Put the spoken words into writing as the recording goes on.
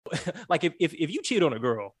like if you cheat on a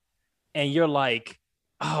girl and you're like,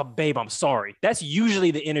 oh babe, I'm sorry, that's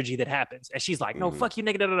usually the energy that happens, and she's like, no, fuck you,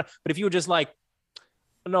 nigga. Da, da, da. But if you were just like,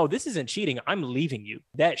 no, this isn't cheating, I'm leaving you,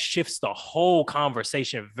 that shifts the whole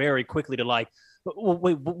conversation very quickly to like,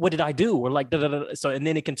 wait, what did I do? Or like, da, da, da. So, and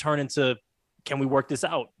then it can turn into, can we work this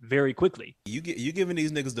out very quickly? You giving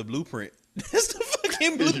these niggas the blueprint. That's the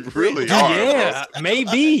fucking blueprint. You really are. Yeah,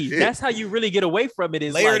 maybe that's how you really get away from it.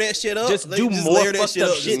 Is layer like, that shit up. Just do more fucked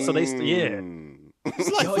up shit. So they,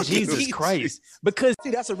 It's like, yo, Jesus Christ. Because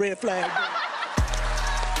see, that's a red flag.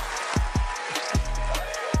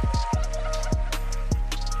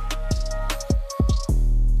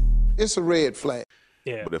 It's a red flag.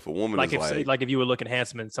 Yeah. But if a woman like, is if you were looking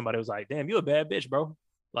handsome and somebody was like, damn, you a bad bitch, bro.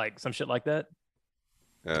 Like some shit like that.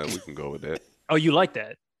 we can go with that. Oh, you like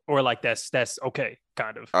that? Or like that's okay,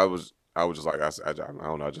 kind of. I was just like, I don't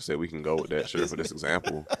know. I just said we can go with that, sure, for this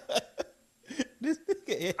example.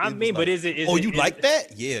 I mean, but is it? Oh, you like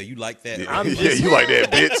that? Yeah, you like that. Yeah, yeah, you like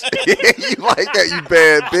that, bitch. You like that, you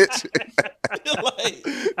bad bitch.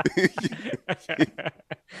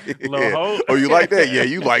 Yeah. Oh, you like that? Yeah,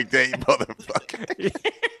 you like that, you motherfucker.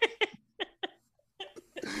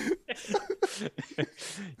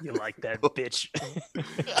 You like that, bitch.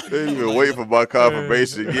 They been waiting for my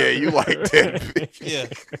confirmation. Yeah, you like that, bitch. Yeah.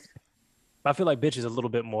 I feel like bitch is a little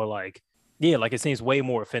bit more like, yeah, like it seems way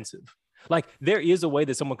more offensive. Like there is a way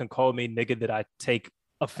that someone can call me nigga that I take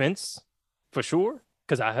offense for sure.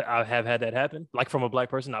 Cause I have had that happen, like from a black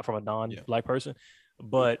person, not from a non-black person.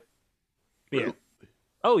 But yeah.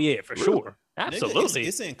 Oh yeah, for sure. Absolutely. Nigga,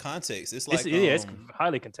 it's in context. It's like it's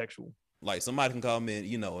highly contextual. Like somebody can call me, a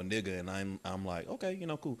nigga, and I'm like, okay,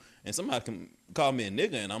 cool. And somebody can call me a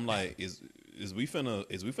nigga, and I'm like, is we finna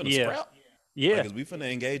scrap? Yeah. Like, is we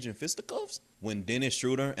finna engage in fisticuffs? When Dennis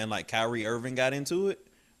Schroeder and like Kyrie Irving got into it,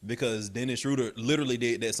 because Dennis Schroeder literally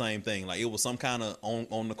did that same thing. Like it was some kind of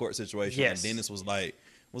on the court situation, and Dennis was like,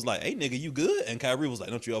 hey nigga, you good? And Kyrie was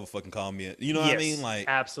like, don't you ever fucking call me you know what I mean? Like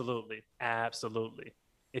absolutely.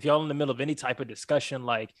 If y'all in the middle of any type of discussion,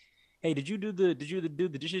 like, hey, did you do the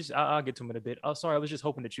dishes? I'll get to them in a bit. Oh, sorry, I was just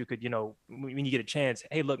hoping that you could, when you get a chance,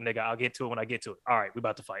 hey, look, nigga, I'll get to it when I get to it. All right, we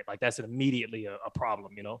about to fight. Like that's immediately a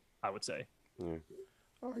problem, I would say. Yeah.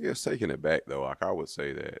 I guess taking it back though, like I would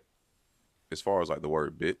say that as far as like the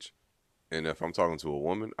word bitch, and if I'm talking to a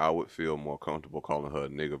woman, I would feel more comfortable calling her a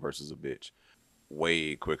nigga versus a bitch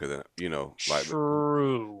way quicker than, like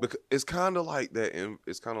true. Because it's kind of like that.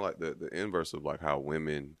 It's kind of like the inverse of like how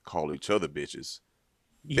women call each other bitches.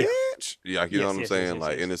 Yeah. Bitch. Yeah, you know what I'm saying?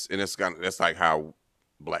 Like, and it's kind of, that's like how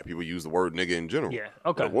black people use the word nigga in general. Yeah.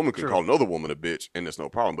 Okay. A woman can call another woman a bitch, and it's no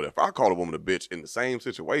problem. But if I call a woman a bitch in the same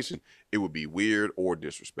situation, it would be weird or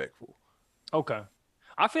disrespectful. Okay.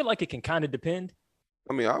 I feel like it can kind of depend.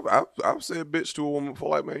 I mean, I've said bitch to a woman before,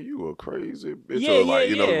 like, man, you a crazy bitch. Yeah, or like,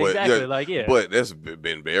 but, exactly. Like, but that's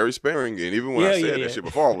been very sparing. And even when I said that shit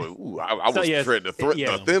before, I was like, ooh, I was treading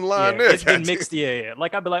the thin line there. It's been mixed,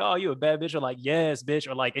 Like, I'd be like, oh, you a bad bitch, or like, yes, bitch,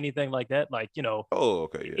 or like anything like that. Like, Oh,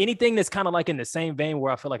 okay, yeah. Anything that's kind of like in the same vein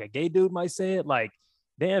where I feel like a gay dude might say it, like,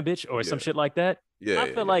 damn, bitch, or some shit like that. Yeah,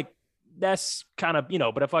 I feel like that's kind of,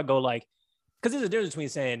 but if I go like, because there's a difference between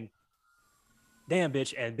saying, damn,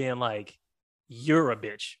 bitch, and being like, you're a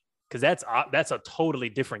bitch. Because that's a totally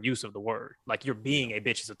different use of the word. Like you're being a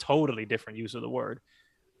bitch is a totally different use of the word.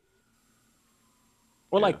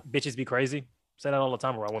 Or like bitches be crazy. Say that all the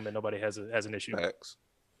time around women. Nobody has an issue. Facts.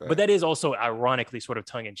 But that is also ironically sort of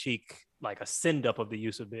tongue in cheek, like a send up of the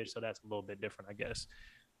use of bitch. So that's a little bit different, I guess.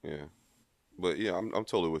 Yeah. But yeah, I'm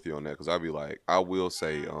totally with you on that, because I'd be like, I will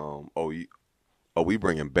say, we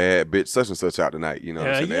bringing bad bitch such and such out tonight. You know what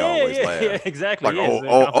I'm saying? They always laugh. Yeah, exactly.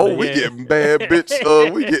 Like, we getting bad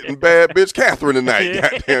bitch. We getting bad bitch Catherine tonight.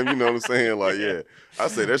 Goddamn, you know what I'm saying? Like, yeah, I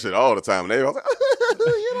say that shit all the time. And they was like,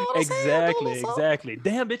 you know what I'm saying? Exactly.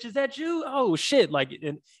 Damn, bitch, is that you? Oh shit! Like,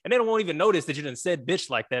 and they won't even notice that you done said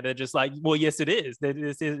bitch like that. They're just like, well, yes, it is. That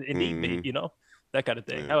this is indeed me. That kind of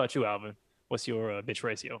thing. Yeah. How about you, Alvin? What's your bitch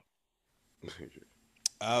ratio?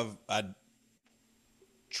 I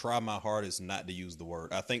try my hardest not to use the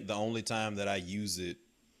word. I think the only time that I use it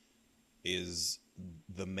is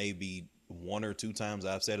the maybe one or two times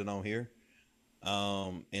I've said it on here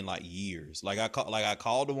in like years. Like I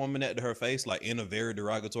called a woman that to her face, like in a very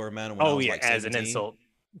derogatory manner when I was like 17. As an insult.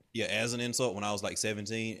 Yeah, as an insult when I was like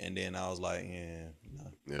 17, and then I was like, no.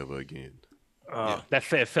 Never again. That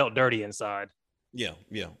felt dirty inside. Yeah.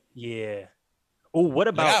 Oh, what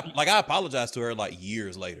about I apologized to her like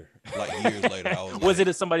years later. I was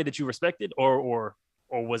it somebody that you respected, or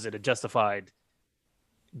was it a justified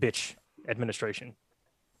bitch administration?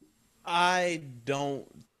 I don't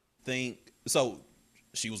think so.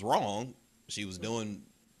 she was wrong. She was doing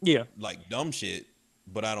Yeah. like dumb shit,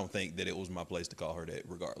 but I don't think that it was my place to call her that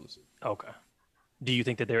regardless. Okay. Do you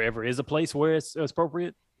think that there ever is a place where it's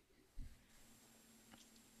appropriate?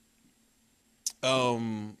 I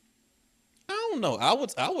don't know. I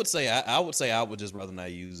would just rather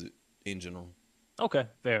not use it in general. Okay,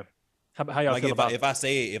 fair. How y'all Like feel about if I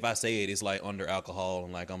say it, it's like under alcohol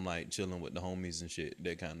and like I'm like chilling with the homies and shit,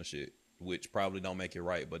 that kind of shit, which probably don't make it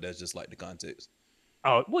right, but that's just like the context.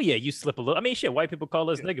 Oh, well, yeah, you slip a little. I mean, shit, white people call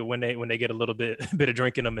us nigga when they get a little bit of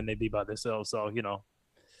drink in them and they be by themselves. So,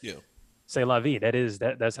 Yeah. say la vie.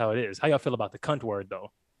 That's how it is. How y'all feel about the cunt word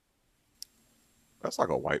though? That's like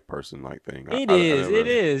a white person like thing. It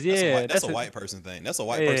is. Yeah. That's a white person thing. That's a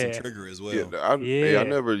white person trigger as well. I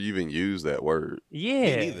never even used that word.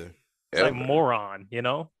 Yeah. Me neither. It's like moron,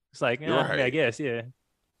 It's like, Right. I guess, yeah.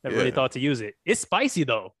 Never really thought to use it. It's spicy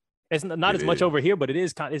though. It's not as much over here, but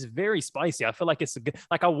it's very spicy. I feel like it's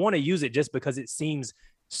like I want to use it just because it seems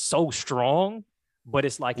so strong, but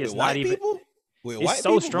it's like it's not even. With it's white so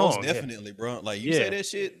people, strong, most definitely, bro. Like you say that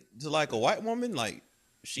shit to like a white woman, like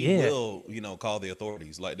she will, call the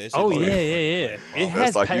authorities. Like that shit. Oh like, yeah. It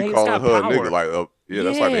has. That's like you it's calling got her a power. nigga. Like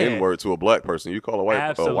that's like the N word to a black person. You call a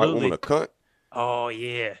white woman a cunt. Oh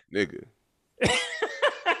yeah. Nigga.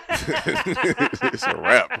 It's a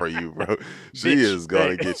wrap for you, bro. She is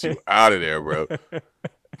gonna get you out of there, bro.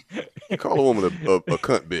 You call a woman a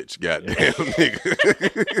cunt bitch, goddamn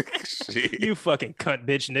nigga. Shit. You fucking cunt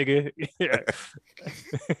bitch, nigga.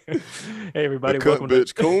 Hey everybody, a cunt welcome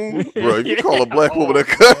bitch to Coon, bro. You call a black woman a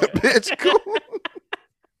cunt bitch Coon.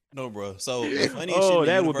 No, bro. So the funniest shit in the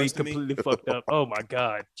that would be universe to me- completely fucked up. Oh my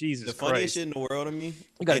god, Jesus The Christ. funniest shit in the world to me,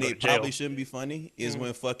 You gotta and go to it jail. probably shouldn't be funny, is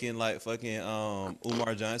when fucking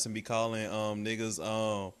Umar Johnson be calling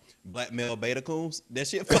niggas black male beta coons. That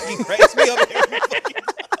shit fucking cracks me up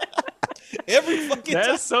every fucking time.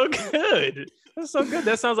 That's so good. That's so good.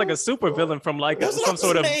 That sounds like a super villain from like That's what some I'm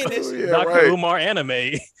sort of saying. That shit- Dr. right. Umar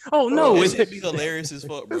anime. Oh no, That is shit it? be hilarious as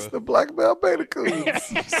fuck, bro. It's the black male beta coons.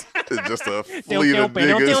 It's just a fleet of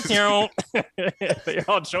niggas. They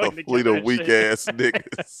all join A together. fleet of and weak shit. ass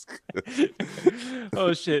niggas.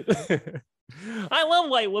 Oh shit. I love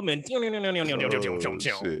white women. Oh,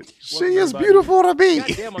 shit. She Welcome, is everybody. beautiful to me. God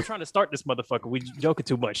damn, I'm trying to start this motherfucker. We joking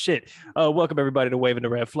too much. Shit. Welcome everybody to Waving the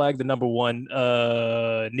Red Flag, the number one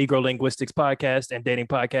Negro linguistics podcast and dating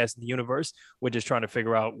podcast in the universe. We're just trying to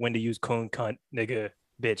figure out when to use coon, cunt, nigga,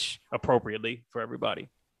 bitch appropriately for everybody.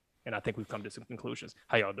 And I think we've come to some conclusions.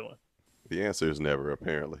 How y'all doing? The answer is never,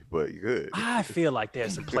 apparently, but you're good. I feel like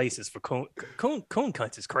there's some places for coon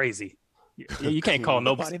cunts is crazy. You can't call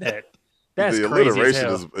nobody that. That's the crazy as alliteration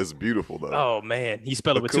hell. is beautiful, though. Oh man, you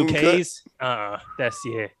spell it A with two coon cut? K's? That's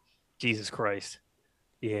Jesus Christ.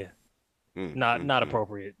 Yeah. Not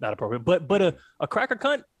appropriate. Not appropriate. But a cracker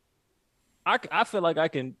cunt, I feel like I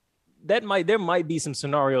can there might be some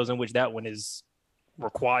scenarios in which that one is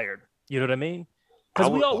required. You know what I mean?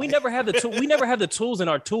 Because we never have the tools in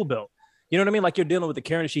our tool belt. You know what I mean? Like you're dealing with the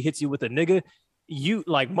Karen, she hits you with a nigga. You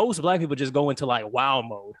like most black people just go into like wow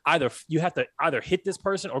mode. You have to either hit this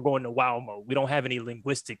person or go into wow mode. We don't have any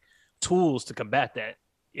linguistic tools to combat that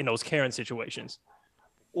in those Karen situations.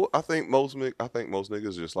 Well, I think most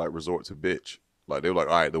niggas just like resort to bitch. Like they're like,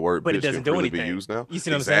 all right, the word But it bitch doesn't can do really be anything. used now. You see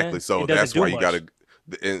what I'm exactly. saying? So It doesn't that's do why you much. gotta.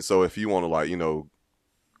 And so if you want to like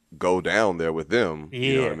go down there with them,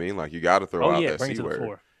 you know what I mean? Like you got to throw out that bring it C to the word.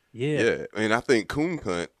 floor. Yeah. And I think coon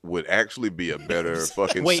cunt would actually be a better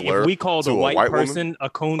fucking Wait, slur if we call the to a white woman. person a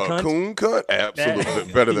coon A cunt, coon cunt, absolutely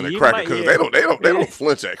That- better than a you cracker might- because yeah. they don't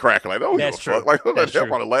flinch at cracker. Like they don't give a That's true. fuck. Like they'll That's true.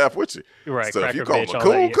 probably laugh with you. you're right. So if you cracker call bitch, him a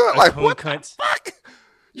all coon that, cunt, a like coon what cunt. the fuck?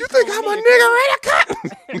 You think I'm a nigger and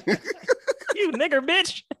a cunt? You nigger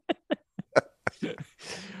bitch.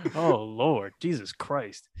 Oh Lord, Jesus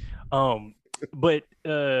Christ. But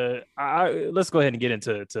let's go ahead and get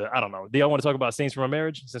into I don't know. Do y'all want to talk about Scenes from a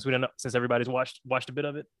Marriage since everybody's watched a bit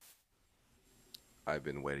of it? I've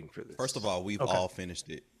been waiting for this. First of all, we've Okay. all finished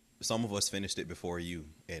it. Some of us finished it before you,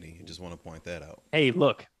 Eddie. I just want to point that out. Hey,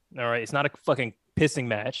 look, all right, it's not a fucking pissing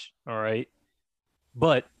match, all right.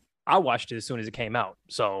 But I watched it as soon as it came out,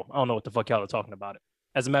 so I don't know what the fuck y'all are talking about it.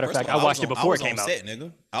 As a matter of First fact, all, I watched it before it I came was out. on set,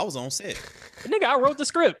 nigga. I was on set. Nigga, I wrote the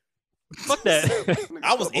script. Fuck that.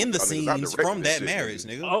 I was in the I scenes directed from this that shit, marriage,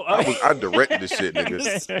 nigga. nigga. I directed this shit,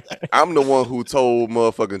 nigga. I'm the one who told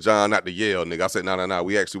motherfucking John not to yell, nigga. I said, no.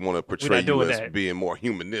 We actually want to portray you doing as that. being more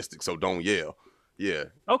humanistic, so don't yell. Yeah.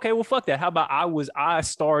 Okay, well, fuck that. How about I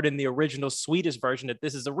starred in the original Swedish version that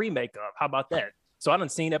this is a remake of? How about that? So I done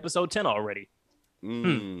seen episode 10 already.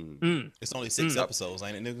 It's only 6 episodes,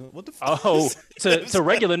 ain't it, nigga? What the fuck? Oh, to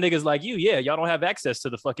regular niggas like you, yeah, y'all don't have access to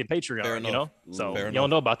the fucking Patreon, you know? So Fair you enough. don't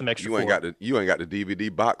know about them extra You ain't 4. got the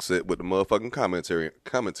DVD box set with the motherfucking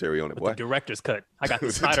commentary on it, With boy. the director's cut. I got the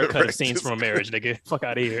With the Snyder cut of Scenes director's from a Marriage, nigga. Fuck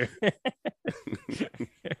out of here.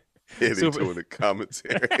 Heading to the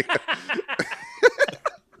commentary.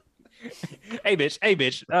 Hey,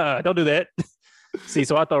 bitch. Don't do that. See,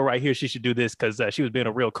 so I thought right here she should do this because she was being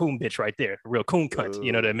a real coon bitch right there, a real coon cunt.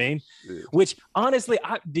 You know what I mean? Shit. Which honestly,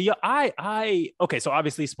 okay. So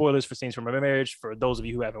obviously, spoilers for Scenes from a Marriage. For those of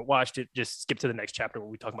you who haven't watched it, just skip to the next chapter where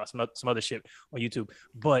we talk about some other shit on YouTube.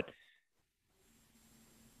 But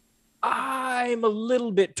I'm a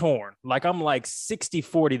little bit torn. Like I'm like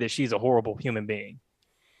 60-40 that she's a horrible human being.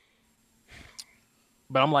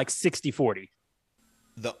 But I'm like 60-40.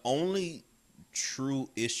 The only true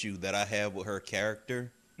issue that I have with her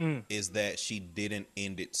character is that she didn't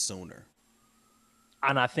end it sooner.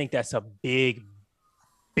 And I think that's a big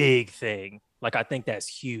thing. Like I think that's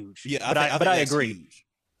huge. Yeah, but I agree. Huge.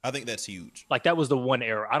 I think that's huge. Like that was the one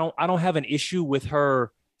error. I don't have an issue with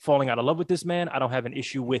her falling out of love with this man. I don't have an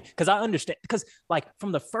issue with, because I understand, because like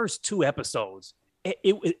from the first 2 episodes,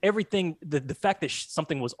 everything, the fact that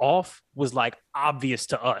something was off was like obvious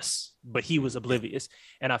to us, but he was oblivious.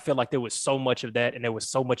 And I feel like there was so much of that, and there was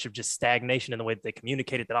so much of just stagnation in the way that they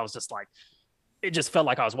communicated, that I was just like, it just felt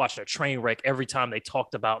like I was watching a train wreck every time they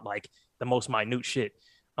talked about like the most minute shit.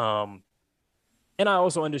 And I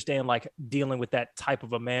also understand like dealing with that type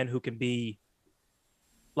of a man who can be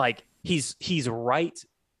like, he's right.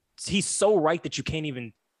 He's so right that you can't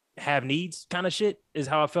even have needs kind of shit is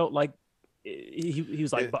how I felt like he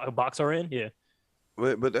was like a boxer in. Yeah.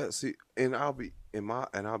 But that's, and I'll be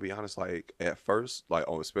honest, like at first, like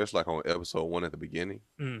especially like on episode 1 at the beginning,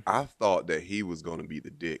 I thought that he was gonna be the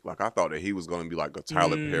dick. Like I thought that he was gonna be like a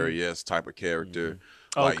Tyler Perry-esque type of character.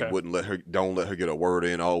 Like don't let her get a word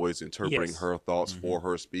in, always interpreting her thoughts for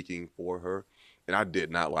her, speaking for her. And I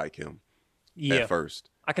did not like him at first.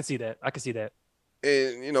 I can see that.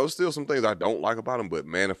 And you know, still some things I don't like about him, but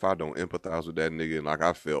man, if I don't empathize with that nigga, and like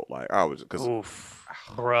I felt like I was, because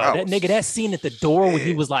bro, that nigga, that scene at the door when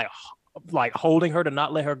he was like holding her to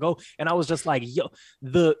not let her go, and I was just like, yo,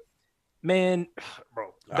 the man,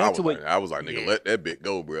 bro. I was like, nigga, let that bitch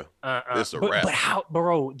go, bro. It's a wrap. But how,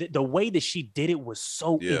 bro? The way that she did it was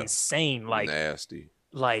so insane, like nasty.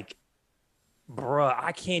 Like, bro,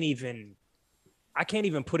 I can't even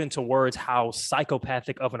put into words how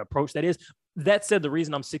psychopathic of an approach that is. That said, the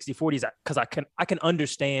reason I'm 60-40 is because I can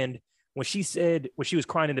understand when she was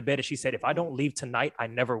crying in the bed and she said, if I don't leave tonight, I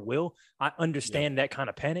never will. I understand that kind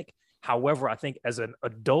of panic. However, I think as an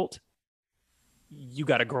adult, you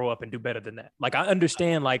got to grow up and do better than that. Like, I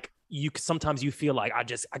understand, like, sometimes you feel like I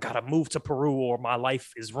got to move to Peru or my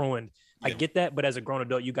life is ruined. Yeah. I get that. But as a grown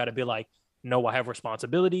adult, you got to be like, no, I have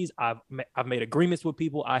responsibilities. I've made agreements with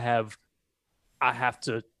people. I have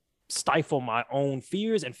to stifle my own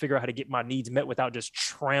fears and figure out how to get my needs met without just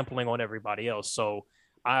trampling on everybody else. So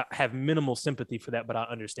I have minimal sympathy for that, but I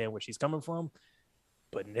understand where she's coming from.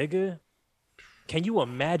 But nigga, can you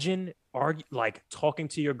imagine talking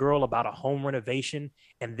to your girl about a home renovation,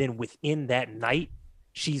 and then within that night,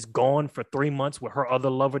 she's gone for 3 months with her other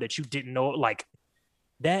lover that you didn't know? Like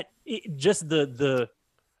that, just the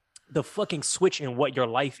fucking switch in what your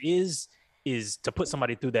life is to put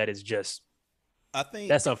somebody through that is just, I think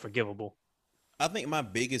that's unforgivable. I think my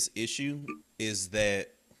biggest issue is that,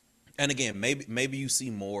 and again, maybe you see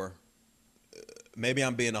more. Maybe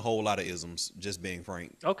I'm being a whole lot of isms, just being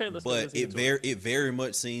frank. Okay, but it very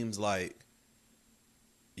much seems like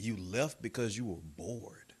you left because you were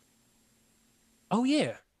bored. Oh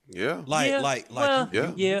yeah. Yeah.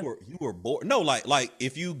 You were bored. No, like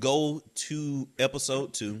if you go to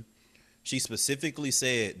episode 2, she specifically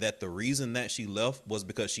said that the reason that she left was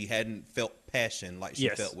because she hadn't felt passion like she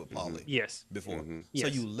felt with Polly before. Mm-hmm. So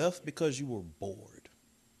you left because you were bored.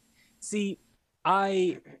 See,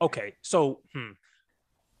 I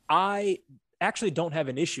actually don't have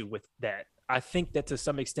an issue with that. I think that to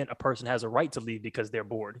some extent a person has a right to leave because they're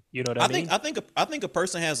bored. You know what I mean? I think a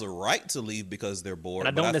person has a right to leave because they're bored.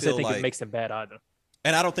 And I don't necessarily think it makes them bad either.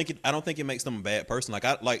 And I don't think it makes them a bad person.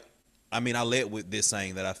 I led with this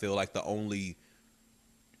saying that I feel like the only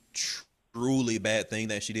truly bad thing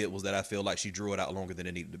that she did was that I feel like she drew it out longer than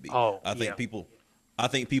it needed to be. I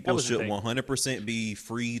think people should 100% be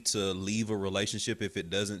free to leave a relationship if it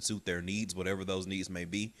doesn't suit their needs, whatever those needs may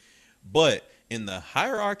be. But in the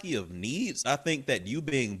hierarchy of needs, I think that you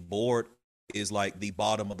being bored is like the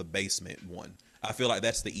bottom of the basement one. I feel like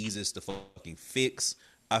that's the easiest to fucking fix.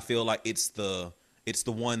 I feel like it's the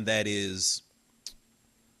one that is,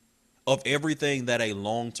 of everything that a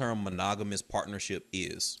long-term monogamous partnership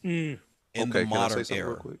is in the Okay, can I say modern something real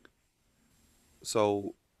era. quick?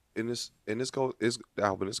 So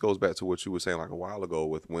Alvin, this goes back to what you were saying like a while ago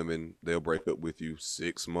with women. They'll break up with you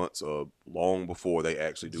 6 months or long before they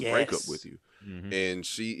actually do break up with Yes. you. Hmm. And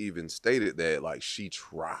she even stated that like she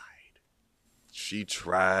tried,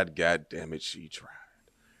 god damn it, she tried.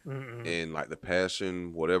 Mm-mm. And like the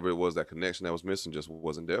passion, whatever it was, that connection that was missing just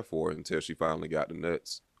wasn't there for her until she finally got the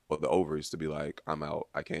nuts or the ovaries to be like, I'm out,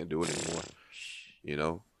 I can't do it anymore, you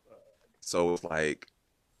know. So it's like,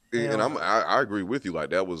 and Hell I'm no. I agree with you. Like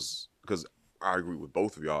that was because I agree with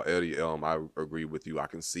both of y'all. Eddie, I agree with you. I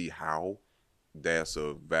can see how that's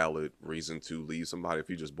a valid reason to leave somebody if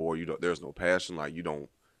you just bored. You don't. There's no passion. Like you don't.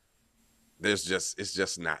 There's just it's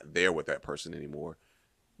just not there with that person anymore.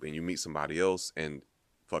 When you meet somebody else and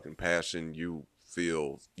fucking passion, you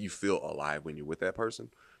feel alive when you're with that person.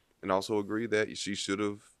 And also agree that she should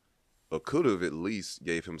have or could have at least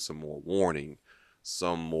gave him some more warning,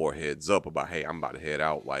 some more heads up about, hey, I'm about to head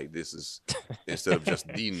out. Like this is instead of just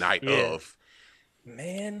the night Yeah, of.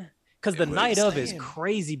 man. Because the But But I'm night of is saying,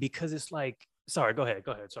 crazy because it's like, sorry, go ahead.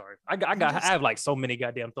 Sorry. I'm I just have like so many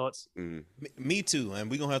goddamn thoughts. mm, me too, and yeah, we're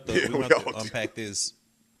we gonna have all to unpack this,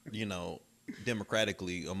 you know,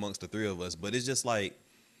 democratically amongst the three of us. But it's just like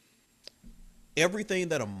everything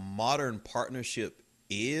that a modern partnership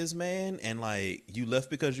is, man, and like you left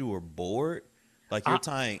because you were bored. Like I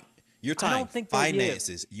you're I tying don't think that. Yeah.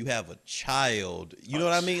 finances. You have a child. You a know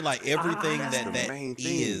what I mean? Like child. everything That's the that main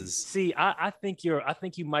thing. is. See, I think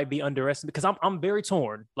you might be underestimating because I'm very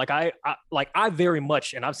torn. Like I very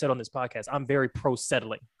much, and I've said on this podcast, I'm very pro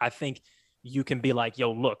settling. I think you can be like,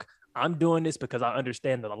 yo, look, I'm doing this because I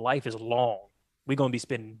understand that life is long. We're gonna be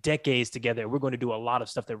spending decades together. We're going to do a lot of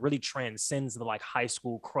stuff that really transcends the like high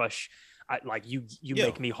school crush. Like you Yeah.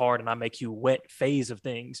 make me hard and I make you wet phase of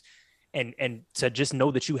things. And to just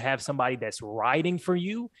know that you have somebody that's riding for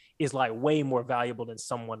you is like way more valuable than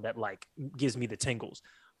someone that like gives me the tingles.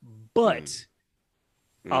 But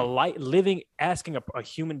Mm, a mm, light living, asking a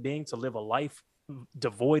human being to live a life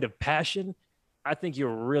devoid of passion, I think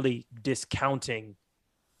you're really discounting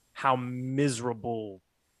how miserable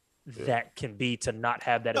yeah. that can be to not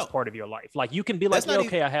have that as No, part of your life. Like you can be that's like, yeah, not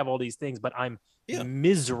even. okay, I have all these things, but I'm Yeah.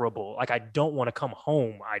 miserable. Like I don't want to come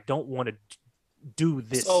home. I don't want to do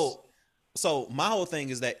this. So, so my whole thing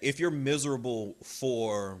is that if you're miserable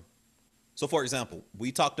so for example,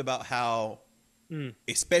 we talked about how, Mm,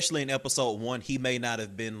 especially in episode 1, he may not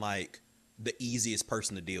have been like the easiest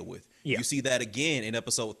person to deal with. yeah. You see that again in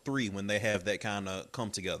episode 3 when they have that kind of come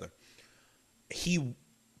together. He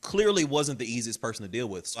clearly wasn't the easiest person to deal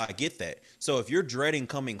with. So I get that. So if you're dreading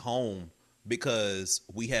coming home because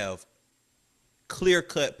we have clear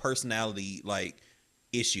cut personality like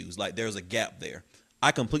issues, like there's a gap there,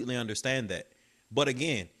 I completely understand that. But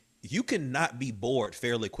again, you cannot be bored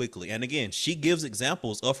fairly quickly. And again, she gives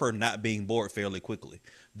examples of her not being bored fairly quickly.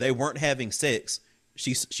 They weren't having sex.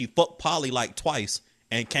 She fucked Polly like twice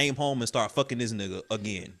and came home and started fucking this nigga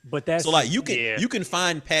again. But So that's like yeah. you can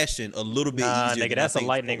find passion a little bit Nah, easier nigga, than I that's a think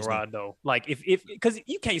lightning folks think. rod though. Like if because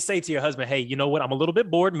you can't say to your husband, hey, you know what? I'm a little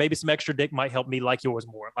bit bored. Maybe some extra dick might help me like yours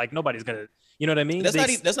more. Like nobody's gonna, you know what I mean?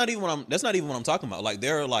 That's not even what I'm talking about. Like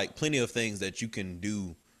there are like plenty of things that you can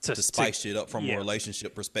do to spice shit up from a yeah.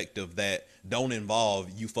 relationship perspective that don't involve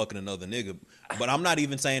you fucking another nigga. But I'm not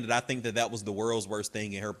even saying that I think that that was the world's worst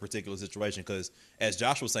thing in her particular situation, because as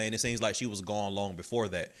Josh was saying, it seems like she was gone long before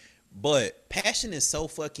that. But passion is so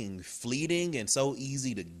fucking fleeting and so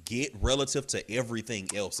easy to get relative to everything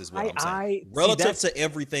else, is what I'm saying. I see Relative that's to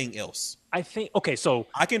everything else. I think okay, so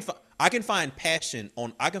I can find passion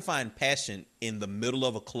in the middle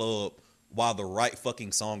of a club while the right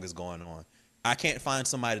fucking song is going on. I can't find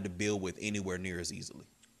somebody to build with anywhere near as easily.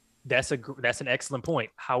 that's an excellent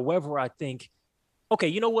point. However, I think okay,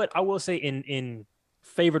 you know what? I will say in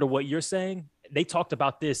favor to what you're saying, they talked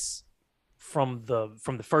about this from the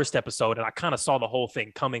first episode, and I kind of saw the whole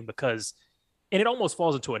thing coming because and it almost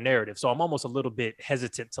falls into a narrative. So I'm almost a little bit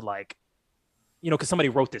hesitant to like, because somebody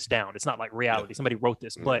wrote this down. It's not like Yeah. reality. Somebody wrote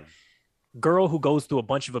this, but Mm, girl who goes through a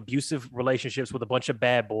bunch of abusive relationships with a bunch of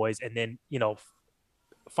bad boys and then,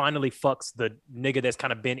 finally fucks the nigga that's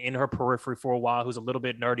kind of been in her periphery for a while, who's a little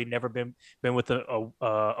bit nerdy, never been with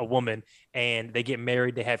a woman, and they get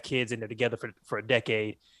married, they have kids, and they're together for a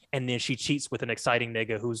decade, and then she cheats with an exciting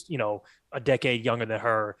nigga who's a decade younger than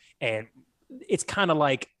her, and it's kind of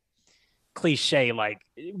like cliche, like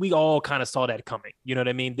we all kind of saw that coming. You know what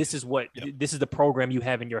I mean? Yep. This is the program you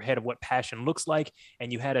have in your head of what passion looks like,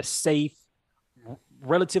 and you had a safe,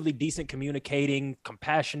 relatively decent communicating,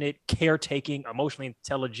 compassionate, caretaking, emotionally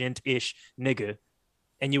intelligent-ish nigga,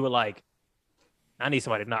 and you were like, I need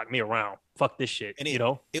somebody to knock me around. Fuck this shit. And You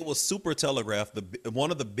know? it was super telegraphed.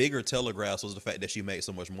 One of the bigger telegraphs was the fact that she made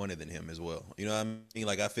so much money than him as well. You know what I mean?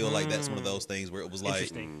 Like I feel like that's one of those things where it was like,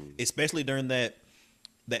 Interesting. especially during that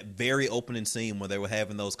very opening scene where they were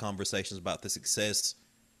having those conversations about the success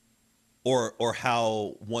or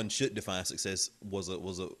how one should define success was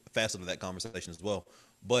a facet of that conversation as well.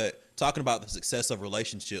 But talking about the success of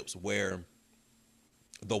relationships where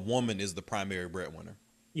the woman is the primary breadwinner.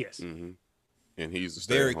 Yes. Mm-hmm. And he's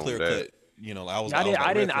the Very stay-at-home clear dad. cut. You know, I was I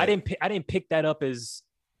like, red flag. didn't pick that up as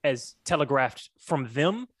telegraphed from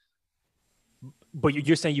them. But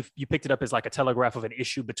you're saying you picked it up as like a telegraph of an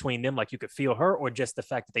issue between them, like you could feel her, or just the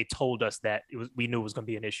fact that they told us that we knew it was going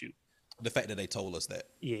to be an issue. The fact that they told us that.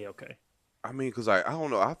 Yeah. Okay. I mean, because I don't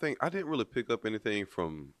know. I think I didn't really pick up anything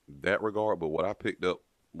from that regard, but what I picked up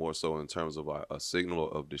more so in terms of a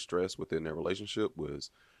signal of distress within their relationship was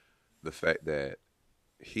the fact that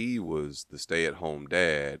he was the stay-at-home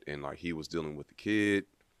dad, and like he was dealing with the kid,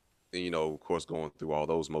 and of course, going through all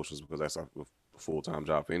those motions because that's a full-time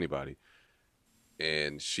job for anybody.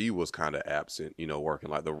 And she was kind of absent,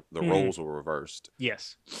 working like the roles were reversed.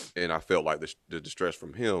 Yes. And I felt like the distress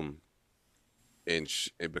from him, and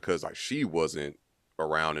because like she wasn't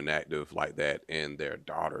around and active like that in their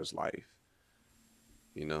daughter's life,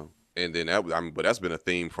 And then but that's been a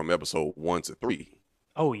theme from episode 1 to 3.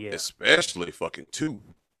 Oh yeah. Especially fucking 2,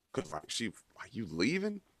 cause like you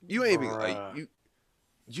leaving? You ain't even like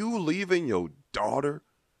you leaving your daughter,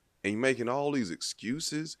 and you making all these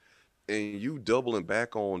excuses. And you doubling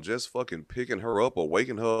back on just fucking picking her up or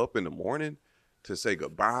waking her up in the morning to say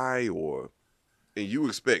goodbye, and you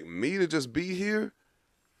expect me to just be here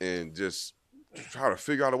and just try to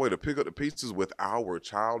figure out a way to pick up the pieces with our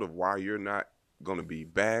child of why you're not going to be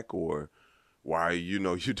back or why, you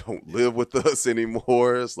don't live with us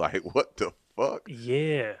anymore. It's like, what the fuck?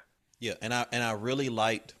 Yeah. Yeah. And I really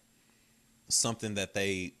liked something that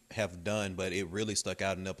they have done, but it really stuck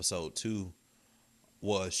out in episode 2.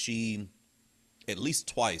 Was she, at least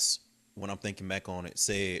twice, when I'm thinking back on it,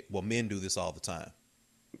 said, well, men do this all the time.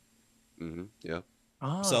 Mm-hmm. Yeah.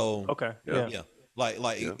 Oh, So, okay. Yeah. Like,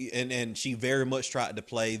 Yeah. And she very much tried to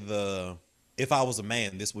play if I was a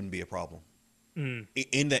man, this wouldn't be a problem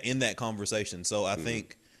in that conversation. So I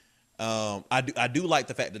think, I do like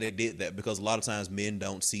the fact that they did that, because a lot of times men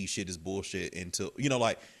don't see shit as bullshit until,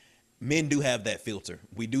 like men do have that filter.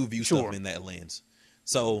 We do view stuff in that lens.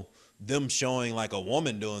 So them showing like a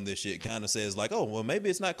woman doing this shit kind of says like, oh, well, maybe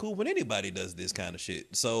it's not cool when anybody does this kind of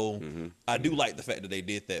shit. So I do like the fact that they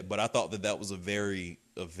did that, but I thought that was a very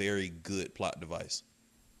good plot device.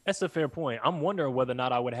 That's a fair point. I'm wondering whether or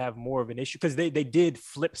not I would have more of an issue, because they did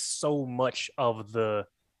flip so much of the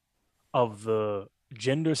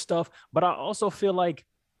gender stuff. But I also feel like,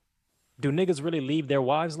 do niggas really leave their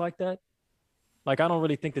wives like that? Like, I don't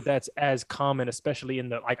really think that that's as common, especially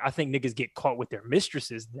in I think niggas get caught with their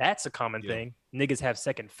mistresses. That's a common thing. Niggas have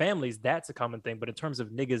second families. That's a common thing. But in terms of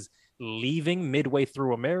niggas leaving midway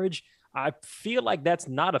through a marriage, I feel like that's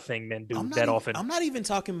not a thing men do often. I'm not even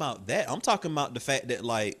talking about that. I'm talking about the fact that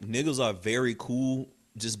like niggas are very cool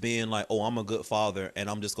just being like, oh, I'm a good father and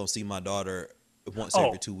I'm just going to see my daughter once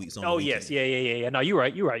every 2 weeks on the weekend. Yes. Yeah. No, you're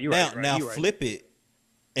right. Now flip it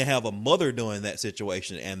and have a mother doing that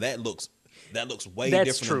situation, and that looks way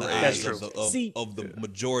different in the eyes of the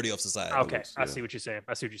majority of society. Okay, I see what you're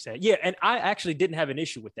saying. Yeah, and I actually didn't have an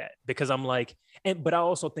issue with that, because I'm like, but I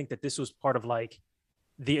also think that this was part of like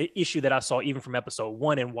the issue that I saw even from episode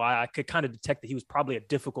 1, and why I could kind of detect that he was probably a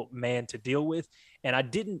difficult man to deal with. And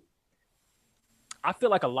I feel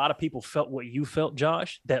like a lot of people felt what you felt,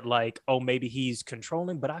 Josh, that like, oh, maybe he's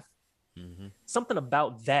controlling, but something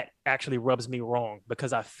about that actually rubs me wrong,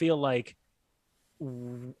 because I feel like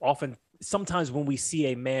sometimes when we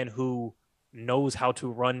see a man who knows how to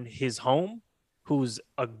run his home, who's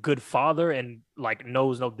a good father and like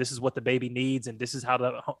knows, no, this is what the baby needs and this is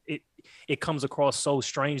how it comes across so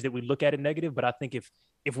strange that we look at it negative. But I think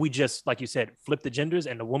if we just, like you said, flip the genders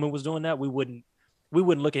and the woman was doing that, we wouldn't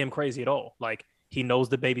look at him crazy at all. Like, he knows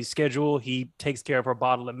the baby's schedule, he takes care of her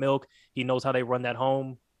bottle of milk, he knows how they run that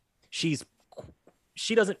home. She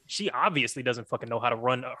obviously doesn't fucking know how to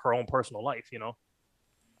run her own personal life,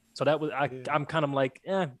 So that was I'm kind of like,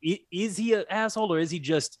 is he an asshole, or is he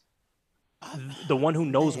just the one who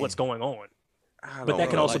knows what's going on? But that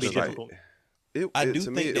can also be difficult. I do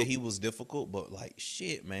think that he was difficult, but like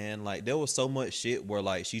shit, man, like there was so much shit where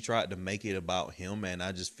like she tried to make it about him, and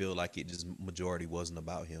I just feel like it just majority wasn't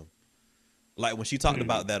about him. Like when she talked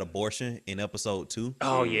about that abortion in episode 2.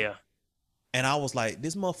 Oh yeah. And I was like,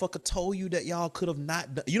 this motherfucker told you that y'all could have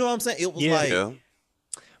not done. You know what I'm saying? It was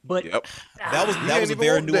But Yep. That was He that ain't was a even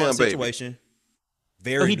very want the damn nuanced baby. situation. no,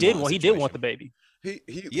 Very nuanced he did want situation. the baby.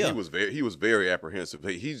 He Yeah. was very apprehensive.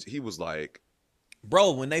 He was like,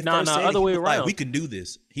 Bro, when they first said it, other he way was like, "We around. can do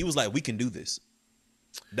this." He was like, "We can do this."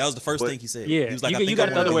 That was the first but thing he said. He Yeah, was like, "I you think I got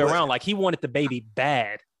it the want other to way do around. this." Like he wanted the baby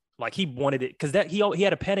bad. Like he wanted it because he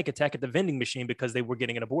had a panic attack at the vending machine because they were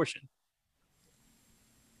getting an abortion.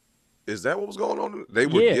 is that what was going on? They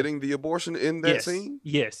were Yeah. getting the abortion in that Yes. scene.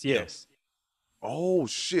 Yes. Yeah. Yes. Oh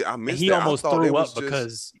shit, I And missed he that. I almost thought it threw was up just.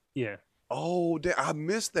 because yeah. Oh, I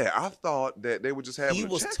missed that. I thought that they were just having He a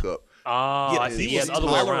was checkup. Ah, Yeah, I And see. he Yeah, was the other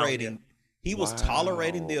way around. Yeah. tolerating. He was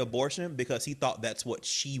tolerating the Wow. abortion because he thought that's what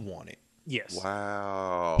she wanted. Yes.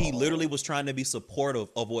 Wow. He literally was trying to be supportive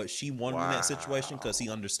of what she wanted in that situation because he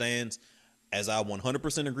Wow. understands, as I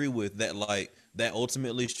 100% agree with, that like that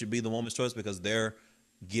ultimately should be the woman's choice because they're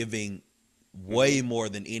giving way more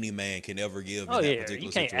than any man can ever give Oh in that yeah, you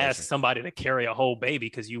particular can't ask situation. somebody to carry a whole baby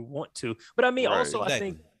because you want to. But I mean, Right. also, I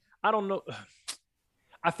Exactly. think I don't know.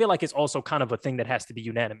 I feel like it's also kind of a thing that has to be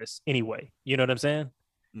unanimous anyway. You know what I'm saying?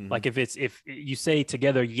 Mhm. Like if you say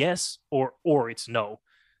together yes or it's no,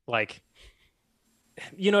 like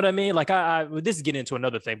you know what I mean? Like this is getting into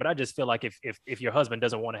another thing, but I just feel like if your husband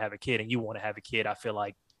doesn't want to have a kid and you want to have a kid, I feel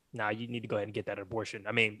like nah, you need to go ahead and get that abortion.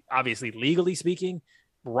 I mean, obviously, legally speaking,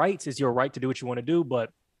 rights is your right to do what you want to do,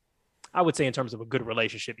 but I would say in terms of a good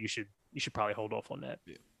relationship, you should probably hold off on that.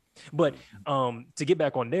 Yeah. But to get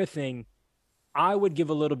back on their thing, I would give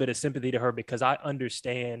a little bit of sympathy to her because I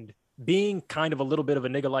understand being kind of a little bit of a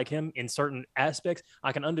nigga like him in certain aspects.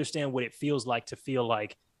 I can understand what it feels like to feel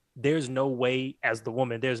like there's no way, as the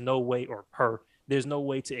woman, there's no way, or her, there's no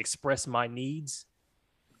way to express my needs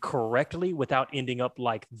correctly without ending up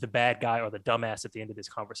like the bad guy or the dumbass at the end of this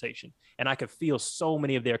conversation. And I could feel so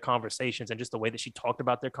many of their conversations and just the way that she talked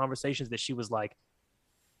about their conversations that she was like,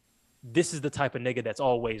 this is the type of nigga that's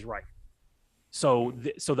always right. So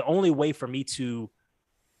the only way for me to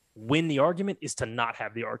win the argument is to not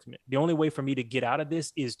have the argument. The only way for me to get out of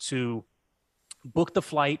this is to book the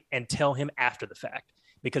flight and tell him after the fact.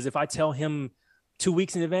 Because if I tell him 2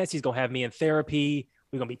 weeks in advance, he's going to have me in therapy.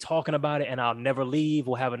 We're going to be talking about it and I'll never leave.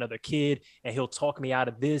 We'll have another kid and he'll talk me out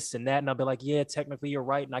of this and that. And I'll be like, yeah, technically you're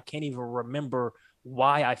right. And I can't even remember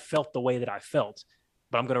why I felt the way that I felt.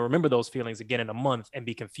 But I'm going to remember those feelings again in a month and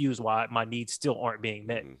be confused why my needs still aren't being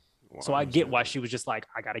met. Wow, So I get why she was just like,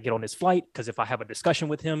 I got to get on this flight because if I have a discussion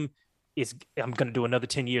with him, I'm going to do another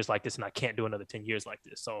 10 years like this and I can't do another 10 years like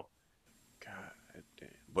this. So, God damn.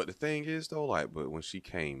 But the thing is though, like, but when she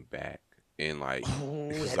came back and like,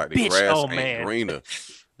 it's that like the bitch. grass Oh, ain't man. greener.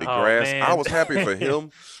 The Oh, grass. I man. was happy for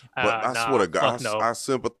him, but I Nah, swear to God, fuck no. I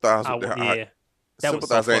sympathize with that. Yeah. That was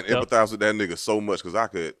so Sympathize and fucked up. empathize with that nigga so much because I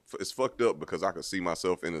could. It's fucked up because I could see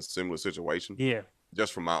myself in a similar situation. Yeah.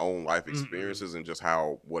 Just from my own life experiences and just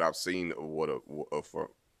how what I've seen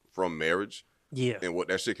from marriage Yeah. and what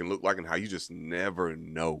that shit can look like and how you just never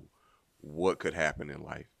know what could happen in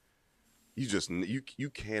life. You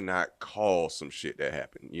cannot call some shit that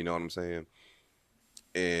happened. You know what I'm saying?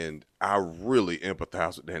 And I really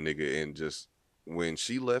empathize with that nigga. And just when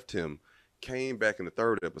she left him, came back in the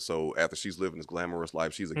third episode after she's living this glamorous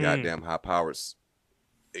life. She's a goddamn high-powered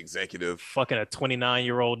executive. Fucking a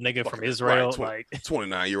 29-year-old nigga from Fucking- Israel. right, Like,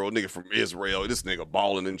 29-year-old nigga from Israel. This nigga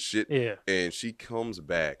balling and shit. yeah. And she comes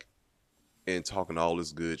back and talking all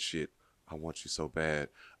this good shit. I want you so bad.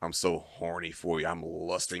 I'm so horny for you. I'm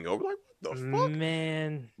lusting over. Like, what the fuck?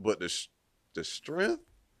 Man. But the strength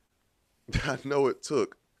I know it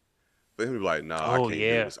took for him to be like, nah, I Oh, can't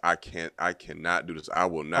yeah. do this. I cannot do this. I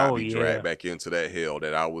will not Oh, be yeah. dragged back into that hell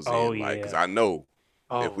that I was Oh, in. Like, because yeah. I know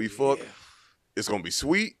Oh, if we fuck, yeah. it's gonna be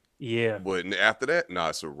sweet. Yeah. But after that, nah,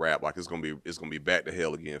 it's a wrap. Like it's gonna be back to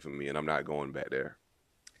hell again for me, and I'm not going back there.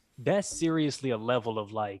 That's seriously a level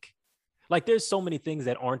of like there's so many things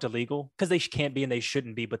that aren't illegal because they can't be and they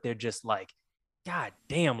shouldn't be, but they're just like, God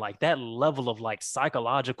damn, like that level of like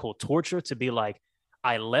psychological torture to be like,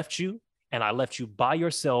 I left you and I left you by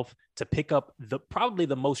yourself to pick up probably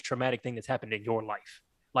the most traumatic thing that's happened in your life.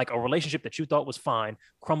 Like a relationship that you thought was fine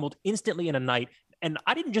crumbled instantly in a night. And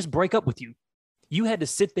I didn't just break up with you. You had to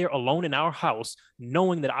sit there alone in our house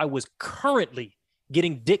knowing that I was currently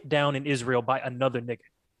getting dicked down in Israel by another nigga,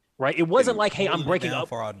 right? It wasn't like, hey, I'm Holding it breaking down up.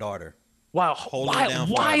 for our daughter. Wow, Holding it down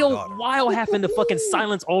for our daughter. while having to fucking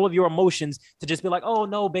silence all of your emotions to just be like, oh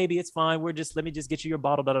no, baby, it's fine. Let me just get you your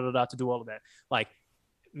bottle, to do all of that. Like,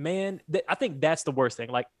 man, I think that's the worst thing.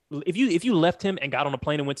 Like, if you left him and got on a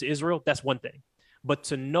plane and went to Israel, that's one thing. But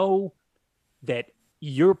to know that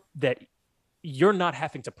you're not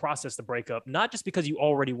having to process the breakup, not just because you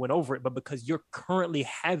already went over it, but because you're currently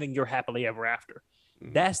having your happily ever after.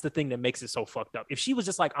 That's the thing that makes it so fucked up. If she was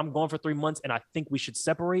just like, I'm going for 3 months and I think we should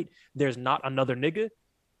separate, there's not another nigga.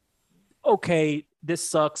 Okay, this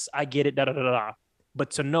sucks. I get it. Da da da da.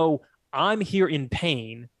 But to know I'm here in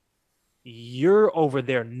pain, you're over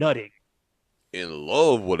there nutting. In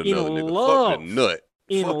love with In another nigga. love. Fuck the nut.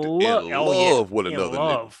 In Fuck love. in Oh, yeah. love with In another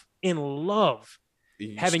love. In love.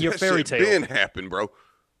 nigga. Having your That fairy shit tale. been happen, bro.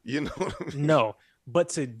 You know what I mean? No, but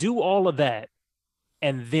to do all of that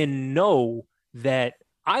and then know that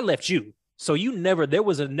I left you. So there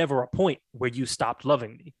was never a point where you stopped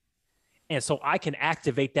loving me. And so I can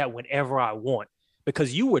activate that whenever I want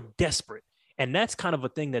because you were desperate. And that's kind of a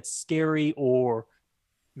thing that's scary or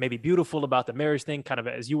maybe beautiful about the marriage thing. Kind of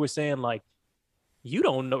as you were saying, like, you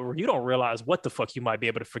don't realize what the fuck you might be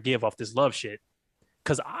able to forgive off this love shit.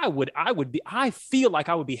 Cause I feel like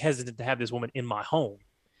I would be hesitant to have this woman in my home.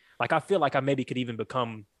 Like, I feel like I maybe could even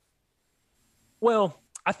become, well,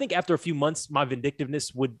 I think after a few months, my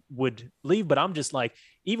vindictiveness would leave. But I'm just like,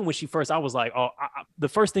 even when she first, I was like, oh, the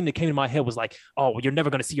first thing that came to my head was like, oh, well, you're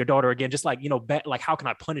never going to see your daughter again. Just like, like, how can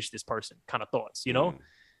I punish this person kind of thoughts,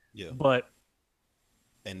 Yeah. But.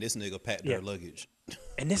 And this nigga packed her luggage.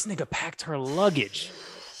 And this nigga packed her luggage.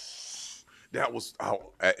 That was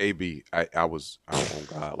at AB. I was oh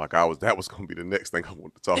God, that was gonna be the next thing I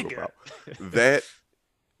wanted to talk about. That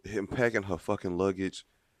him packing her fucking luggage,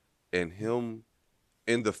 and him,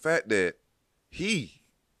 and the fact that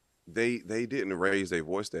they didn't raise their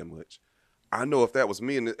voice that much. I know if that was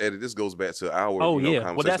me, and this goes back to our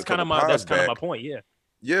conversation. Well, that's kind of my point.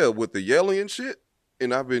 Yeah, with the yelling and shit.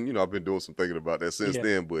 And I've been doing some thinking about that since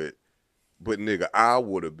then, but nigga, I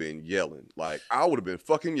would have been yelling. Like, I would have been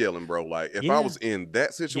fucking yelling, bro. Like, if I was in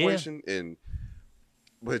that situation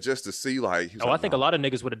but just to see, like, I think a lot of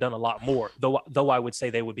niggas would have done a lot more, though I would say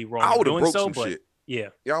they would be wrong. I would have broke some shit. Yeah,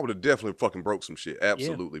 I would have definitely fucking broke some shit.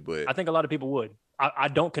 Absolutely, but I think a lot of people would. I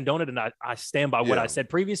don't condone it, and I stand by what I said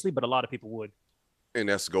previously, but a lot of people would. And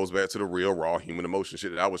that goes back to the real raw human emotion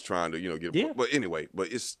shit that I was trying to, get. Yeah. But anyway,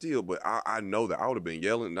 it's still, but I know that I would have been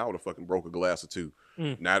yelling and I would have fucking broke a glass or two.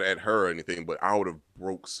 Not at her or anything, but I would have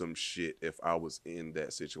broke some shit if I was in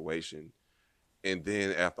that situation. And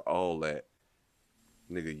then after all that,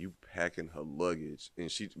 nigga, you packing her luggage and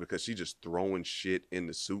because she just throwing shit in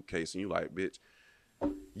the suitcase and you like, bitch,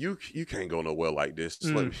 you can't go nowhere like this.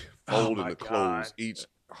 Just let me fold in the clothes each.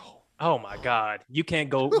 Oh my God. You can't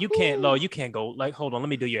go. Like, hold on, let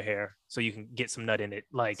me do your hair so you can get some nut in it.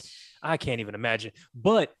 Like, I can't even imagine.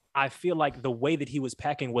 But I feel like the way that he was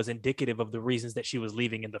packing was indicative of the reasons that she was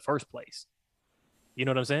leaving in the first place. You know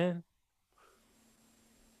what I'm saying?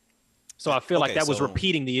 So I feel like that was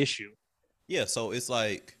repeating the issue. Yeah. So it's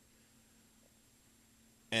like,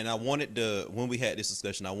 and when we had this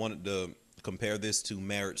discussion, I wanted to compare this to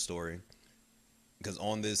Marriage Story, because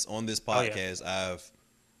on this podcast, I've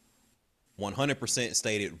 100%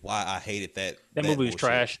 stated why I hated that movie was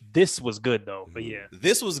trash. This was good though, but yeah,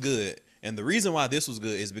 this was good, and the reason why this was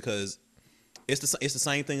good is because it's the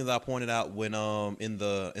same thing that I pointed out when in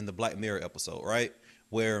the Black Mirror episode, right?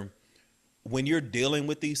 Where when you're dealing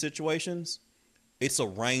with these situations, it's a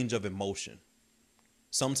range of emotion.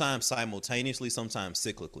 Sometimes simultaneously, sometimes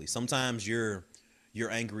cyclically. Sometimes you're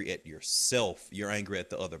angry at yourself, you're angry at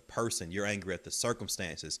the other person, you're angry at the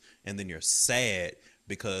circumstances, and then you're sad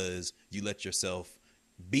because you let yourself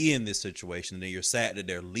be in this situation, and then you're sad that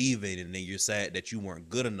they're leaving, and then you're sad that you weren't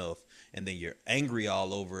good enough, and then you're angry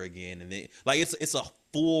all over again, and then like it's a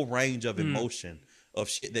full range of emotion of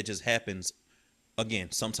shit that just happens.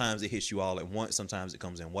 Again, sometimes it hits you all at once, sometimes it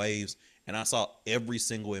comes in waves, and I saw every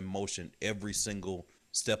single emotion, every single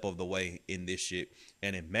step of the way in this shit.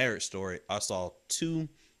 And in Marriage Story, I saw two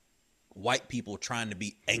white people trying to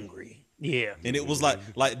be angry. Yeah. And it was like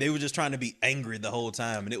they were just trying to be angry the whole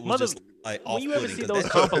time. And it was just like when you ever see those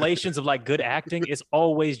compilations of like good acting, it's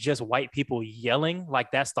always just white people yelling.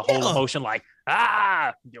 Like, that's the whole emotion. Like,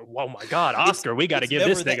 oh my God, Oscar, we got to give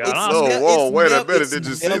this nigga an Oscar. Whoa, wait a minute. Did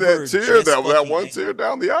you see that tear? That one tear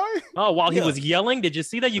down the eye? Oh, while he was yelling, did you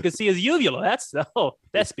see that? You could see his uvula.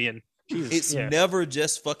 That's being... Jesus, it's never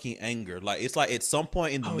just fucking anger. Like, it's like at some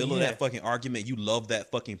point in the middle of that fucking argument, you love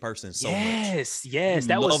that fucking person so much. Yes,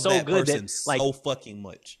 that was so good. That, like, so fucking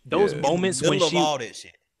much. Those moments when all that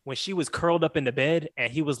shit. When she was curled up in the bed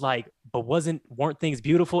and he was like, but weren't things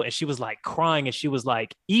beautiful? And she was like crying, and she was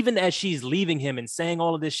like, even as she's leaving him and saying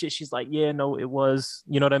all of this shit, she's like, yeah, no, it was,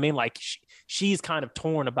 you know what I mean? Like, she's kind of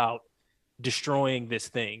torn about destroying this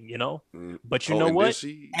thing, you know? But you know what?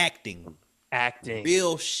 Acting.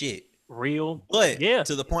 Real shit. Real. But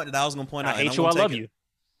to the point that I was going to point out. I hate you, I love you.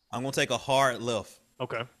 I'm going to take a hard left.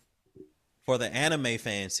 Okay. For the anime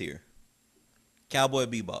fans here, Cowboy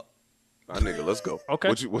Bebop. nigga, let's go. Okay.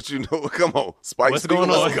 What you know? Come on, Spike. What's Spiegel,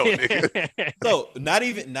 going on? let's go, nigga. So not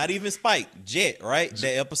even Spike, Jet, right?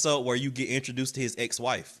 The episode where you get introduced to his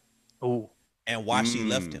ex-wife Ooh. and why she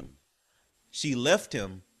left him. She left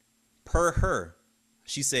him per her.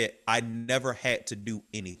 She said, I never had to do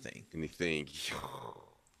anything. Anything.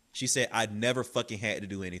 She said, I never fucking had to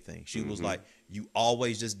do anything. She was like, you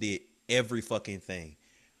always just did every fucking thing.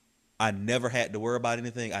 I never had to worry about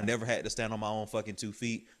anything. I never had to stand on my own fucking 2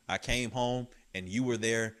 feet. I came home and you were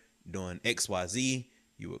there doing XYZ.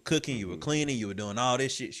 You were cooking, you were cleaning, you were doing all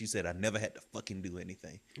this shit. She said, I never had to fucking do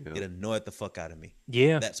anything. Yeah. It annoyed the fuck out of me.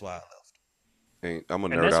 Yeah. That's why I left. Hey, I'm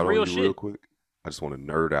going to nerd out on you real quick. I just want to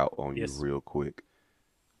nerd out on you real quick.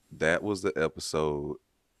 That was the episode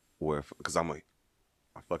where, because I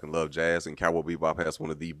fucking love jazz, and Cowboy Bebop has one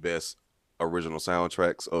of the best original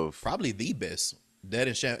soundtracks of. Probably the best. That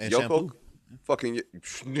and Yoko, Shampoo. Fucking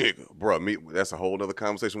nigga, bro. That's a whole other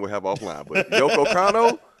conversation we'll have offline. But Yoko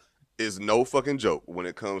Kanno is no fucking joke when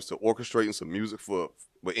it comes to orchestrating some music for.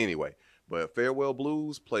 But anyway, but Farewell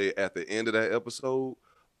Blues play at the end of that episode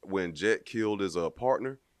when Jet killed his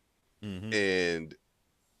partner, and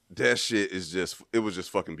that shit is it was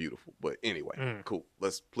just fucking beautiful. But anyway, cool.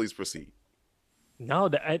 Please proceed. No,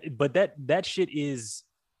 but that shit is.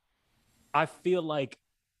 I feel like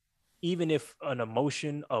even if an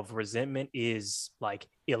emotion of resentment is like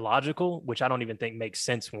illogical, which I don't even think makes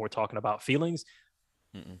sense when we're talking about feelings,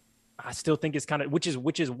 I still think it's kind of, which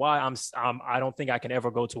is why I don't think I can ever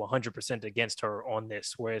go to 100% against her on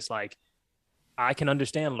this, where it's like, I can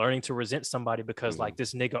understand learning to resent somebody because like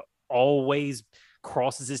this nigga always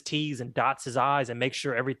crosses his T's and dots his I's and makes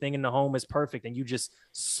sure everything in the home is perfect. And you just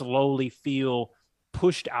slowly feel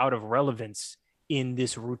pushed out of relevance in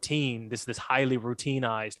this routine, this highly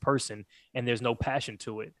routinized person, and there's no passion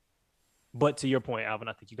to it. But to your point, Alvin,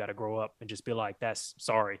 I think you got to grow up and just be like, that's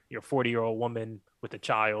sorry, you're a 40-year-old woman with a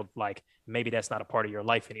child. Like maybe that's not a part of your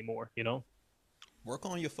life anymore, you know? Work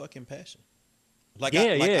on your fucking passion. Like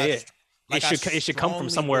it should come from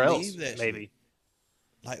somewhere else, maybe. Shit.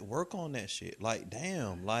 Like work on that shit. Like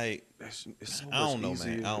damn, like it's so I don't know,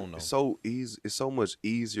 man. I don't know. It's so easy. It's so much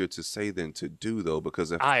easier to say than to do, though.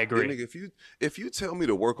 Because I agree. If you tell me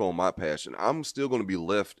to work on my passion, I'm still going to be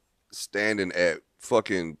left standing at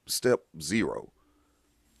fucking step 0.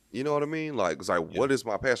 You know what I mean? Like it's like, what is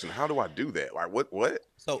my passion? How do I do that? Like what?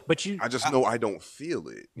 So, I just know I don't feel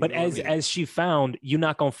it. But as she found, you're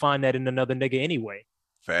not gonna find that in another nigga anyway.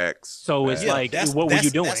 Facts. So it's like, what were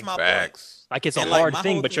you doing? That's my Facts. point. Like it's a hard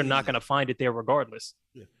thing, but you're not going to find it there regardless.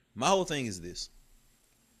 Yeah. My whole thing is this.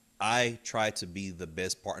 I try to be the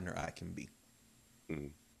best partner I can be.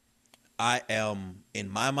 I am, in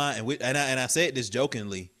my mind, and I said this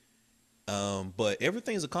jokingly, but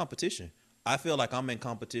everything's a competition. I feel like I'm in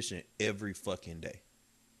competition every fucking day.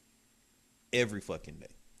 Every fucking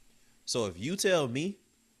day. So if you tell me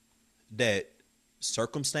that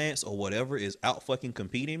circumstance or whatever is out fucking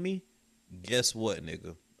competing me, guess what,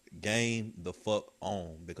 nigga? Game the fuck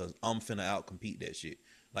on, because I'm finna out compete that shit.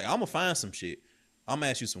 Like I'm gonna find some shit. I'm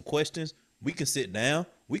gonna ask you some questions. We can sit down.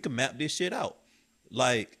 We can map this shit out.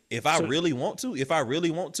 Like if I really want to,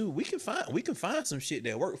 we can find some shit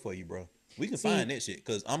that work for you, bro. We can find that shit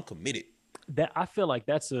because I'm committed. That I feel like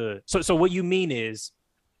that's so what you mean is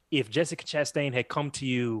if Jessica Chastain had come to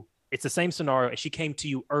you, it's the same scenario, and she came to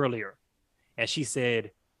you earlier and she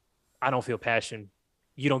said, I don't feel passion.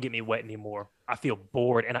 You don't get me wet anymore. I feel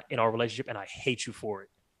bored in our relationship and I hate you for it.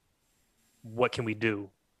 What can we do?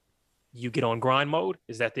 You get on grind mode?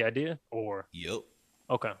 Is that the idea? Or yep.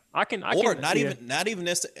 Okay. Not even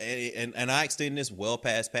this, and I extend this well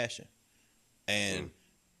past passion. And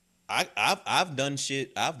I've done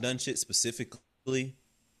shit specifically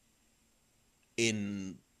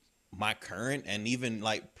in my current and even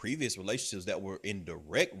like previous relationships that were in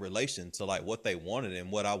direct relation to like what they wanted and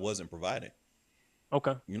what I wasn't providing.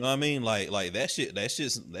 Okay. You know what I mean? Like that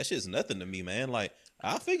shit's nothing to me, man. Like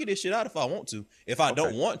I'll figure this shit out if I want to. If I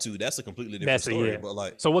don't want to, that's a completely different story. But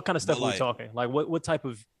like, so what kind of stuff are we talking? Like what type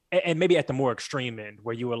of, and maybe at the more extreme end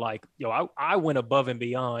where you were like, yo, I went above and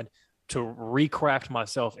beyond to recraft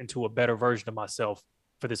myself into a better version of myself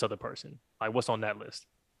for this other person. Like what's on that list?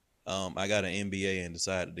 I got an MBA and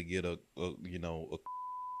decided to get a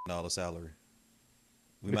 $1 salary.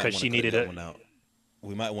 Because she needed it.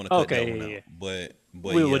 We might want to cut that one out. But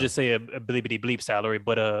we'll just say a bleepity bleep salary,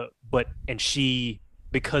 but she,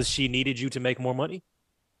 because she needed you to make more money.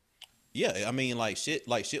 Yeah, I mean, like shit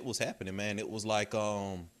was happening, man. It was like,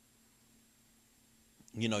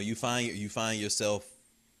 you find yourself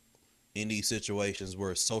in these situations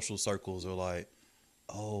where social circles are like,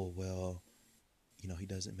 oh well, he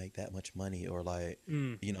doesn't make that much money, or like,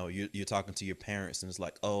 Mm. you're talking to your parents and it's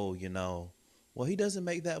like, oh, well, he doesn't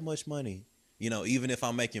make that much money. Even if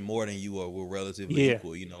I'm making more than you, or we're relatively Yeah.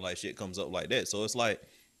 equal, like shit comes up like that. So it's like,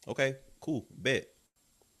 okay, cool, bet,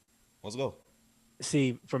 let's go.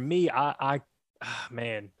 See, for me,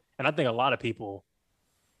 man, and I think a lot of people,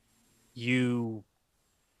 you,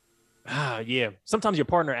 yeah, sometimes your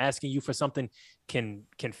partner asking you for something can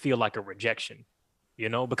feel like a rejection,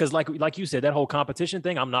 because like you said, that whole competition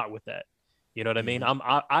thing, I'm not with that. You know what I mean?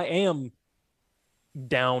 Mm-hmm. I am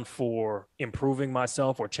down for improving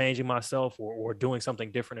myself or changing myself or doing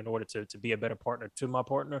something different in order to be a better partner to my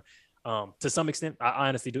partner. To some extent, I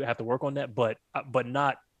honestly do have to work on that, but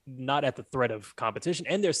not at the threat of competition.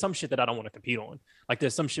 And there's some shit that I don't want to compete on. Like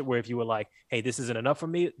there's some shit where if you were like, hey, this isn't enough for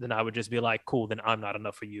me, then I would just be like, cool, then I'm not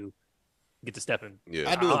enough for you. Get to stepping. Yeah.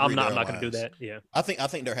 I do agree there I'm are not going to do lines. that. Yeah. I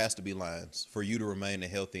think there has to be lines for you to remain a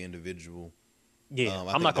healthy individual. Yeah. I I'm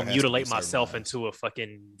think not there going to has to be mutilate certain myself lines. into a fucking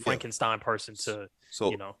Yeah. Frankenstein person to,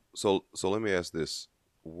 So so let me ask this.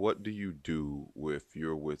 What do you do if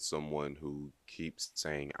you're with someone who keeps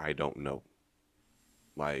saying I don't know?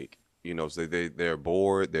 Like, so they're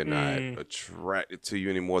bored, they're not mm, attracted to you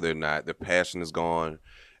anymore, their passion is gone,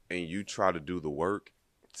 and you try to do the work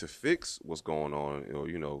to fix what's going on,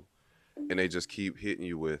 and they just keep hitting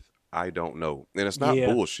you with I don't know. And it's not yeah.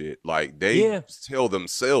 bullshit. Like they Yeah. tell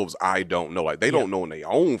themselves I don't know. Like they Yeah. don't know in their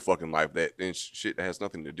own fucking life that and shit that has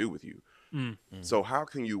nothing to do with you. Mm, So how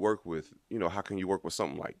can you work with, how can you work with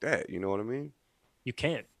something like that? You know what I mean? you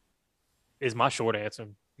can't, is my short answer.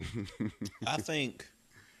 I think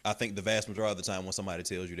I think the vast majority of the time when somebody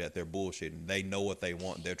tells you that they're bullshitting, they know what they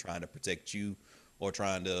want. They're trying to protect you or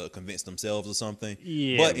trying to convince themselves of something.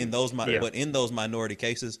 Yeah. But in those Yeah. but in those minority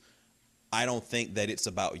cases, I don't think that it's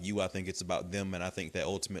about you. I think it's about them, and I think that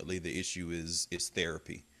ultimately the issue is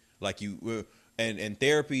therapy. Like and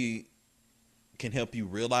therapy can help you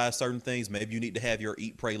realize certain things. Maybe you need to have your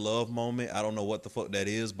eat, pray, love moment. I don't know what the fuck that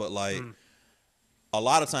is, but like Mm, a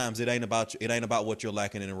lot of times it ain't about what you're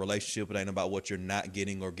lacking in a relationship. It ain't about what you're not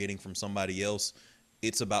getting or getting from somebody else.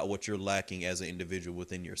 It's about what you're lacking as an individual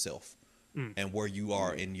within yourself, mm. and where you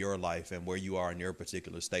are in your life and where you are in your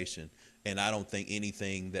particular station. And I don't think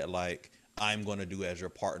anything that like I'm going to do as your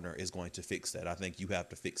partner is going to fix that. I think you have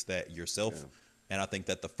to fix that yourself. Yeah. And I think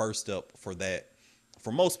that the first step for that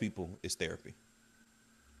for most people is therapy.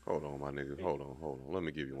 Hold on, my nigga. Hold on. Let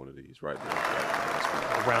me give you one of these right now. That's for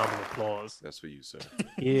A you. round of applause. That's for you, sir.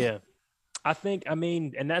 Yeah. I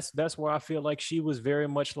mean, and that's where I feel like she was very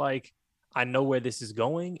much like, I know where this is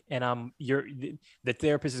going, and the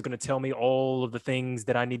therapist is going to tell me all of the things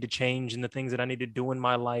that I need to change and the things that I need to do in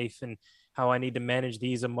my life and how I need to manage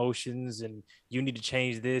these emotions, and you need to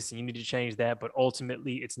change this and you need to change that, but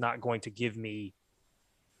ultimately it's not going to give me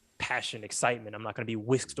passion, excitement. I'm not going to be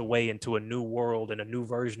whisked away into a new world and a new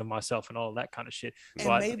version of myself and all that kind of shit.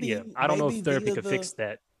 So And I don't know if maybe therapy via could the fix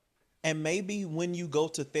that. and maybe when you go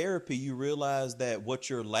to therapy, you realize that what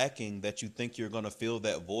you're lacking, that you think you're going to fill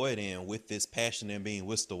that void in with this passion and being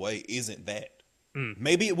whisked away, isn't that. Mm,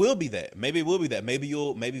 Maybe it will be that. Maybe it will be that. Maybe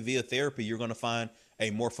via therapy, you're going to find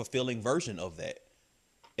a more fulfilling version of that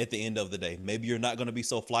at the end of the day. Maybe you're not going to be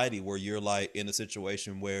so flighty where you're like in a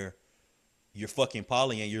situation where you're fucking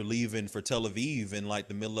Polly and you're leaving for Tel Aviv in like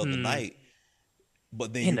the middle of the mm. night.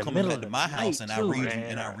 But then In you the coming middle back of to the my house night and too, I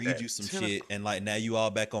man. read At you some 10 shit and like now you all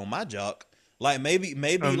back on my jock. Like maybe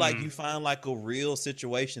like you Um, find like a real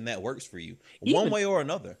situation that works for you one even way or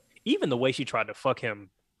another. even the way she tried to fuck him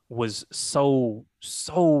was so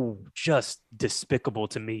just despicable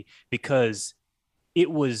to me, because it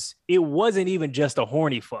wasn't even just a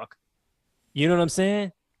horny fuck. You know what I'm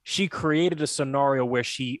saying? She created a scenario where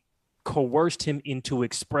she coerced him into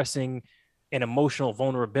expressing an emotional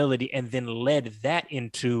vulnerability and then led that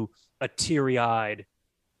into a teary-eyed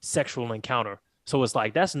sexual encounter. So it's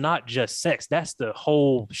like, that's not just sex, that's the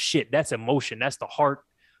whole shit. That's emotion. That's the heart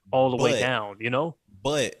all the way But down, you know?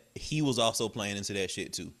 he was also playing into that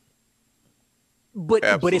shit too.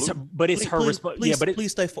 Absolutely. But it's her response. Yeah, but it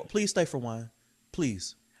Please stay for wine.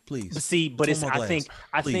 Please. but Please. see, but It's on it's my glass.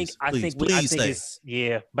 I Please think stay. it's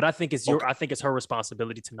yeah, but Okay. I think it's her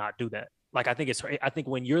responsibility to not do that. Like I think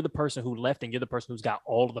when you're the person who left and you're the person who's got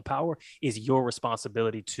all of the power, is your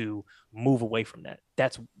responsibility to move away from that.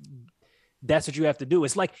 That's what you have to do.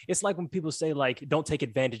 It's like when people say like don't take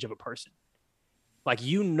advantage of a person. Like,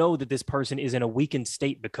 you know that this person is in a weakened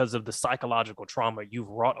state because of the psychological trauma you've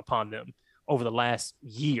wrought upon them over the last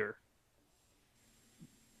year.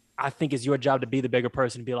 I think it's your job to be the bigger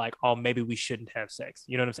person and be like, oh, maybe we shouldn't have sex.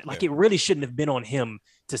 You know what I'm saying? Yeah. Like, it really shouldn't have been on him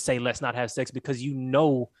to say, let's not have sex, because you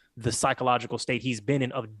know the psychological state he's been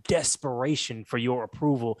in of desperation for your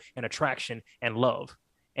approval and attraction and love.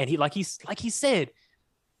 And like he said,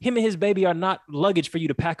 him and his baby are not luggage for you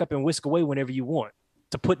to pack up and whisk away whenever you want,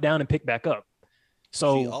 to put down and pick back up.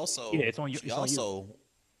 So it's on you.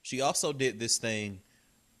 She also did this thing,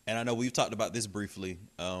 and I know we've talked about this briefly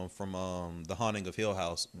from The Haunting of Hill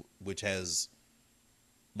House, which has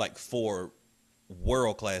like 4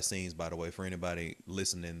 world-class scenes, by the way, for anybody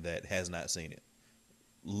listening that has not seen it.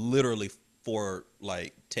 Literally 4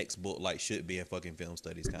 like textbook, like should be in fucking film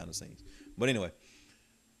studies kind of scenes. But anyway,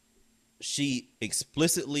 she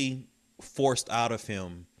explicitly forced out of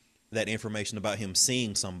him that information about him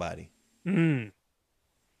seeing somebody.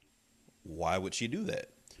 Why would she do that?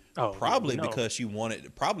 Probably because she wanted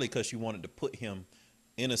to put him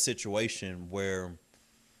in a situation where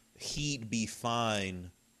he'd be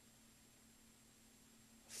fine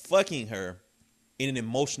fucking her in an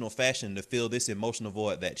emotional fashion to fill this emotional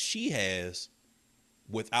void that she has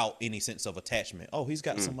without any sense of attachment. Oh, he's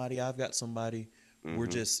got somebody, I've got somebody. We're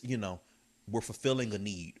just, we're fulfilling a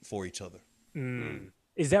need for each other.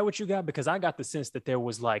 Is that what you got? Because I got the sense that there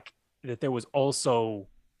was also,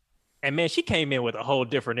 and man, she came in with a whole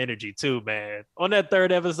different energy too, man. On that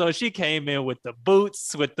 3rd episode, she came in with the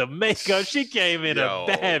boots, with the makeup. She came in a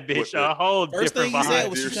bad bitch, a whole different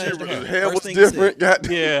vibe. Her hair was different.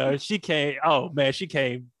 Yeah, she came. Oh man, she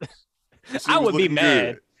came. I would be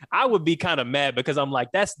mad. I would be kind of mad because I'm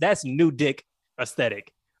like, that's new dick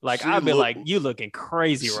aesthetic. Like, I'd be like, you looking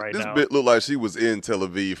crazy right now. This bitch looked like she was in Tel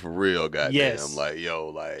Aviv for real, goddamn. Yes. Like,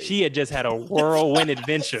 she had just had a whirlwind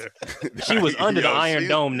adventure. She was under the Iron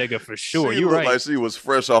Dome, nigga, for sure. She looked like she was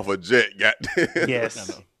fresh off a jet, goddamn.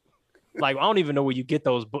 Yes. Like, I don't even know where you get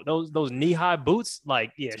those knee-high boots.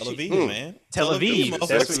 Like, yeah. Tel Aviv, man. Tel Aviv.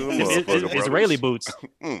 That's Israeli boots.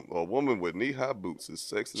 A woman with knee-high boots is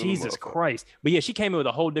sexy. Jesus Christ. But yeah, she came in with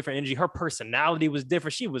a whole different energy. Her personality was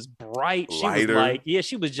different. She was bright. She lighter, was like,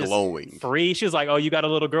 she was just glowing. Free. She was like, oh, you got a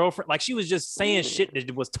little girlfriend? Like, she was just saying shit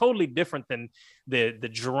that was totally different than the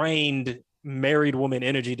drained married woman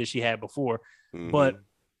energy that she had before. But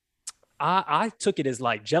I took it as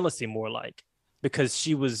like jealousy more like, because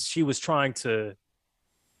she was trying to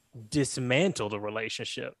dismantle the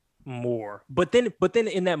relationship more. But then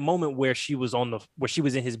in that moment where she was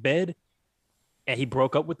in his bed and he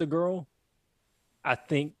broke up with the girl, I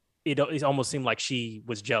think it almost seemed like she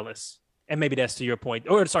was jealous. And maybe that's to your point.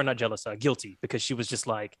 Or sorry, not jealous, guilty, because she was just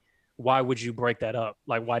like, why would you break that up?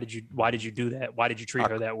 Like, why did you do that? Why did you treat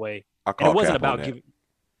her that way? And it wasn't about giving.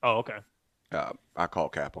 Oh, okay. I call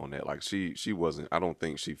cap on that. Like, she wasn't. I don't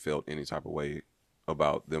think she felt any type of way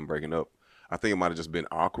about them breaking up. I think it might have just been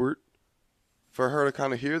awkward for her to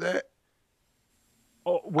kind of hear that.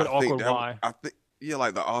 Oh, awkward? Why? I think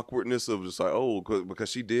like the awkwardness of just like, because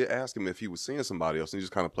she did ask him if he was seeing somebody else, and he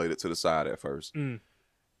just kind of played it to the side at first, and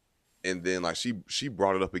then like she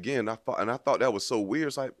brought it up again. I thought that was so weird.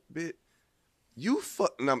 It's like, bitch, you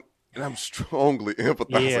fucking. And I'm strongly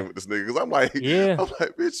empathizing with this nigga because I'm like,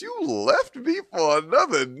 bitch, you left me for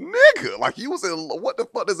another nigga. Like, you was in. What the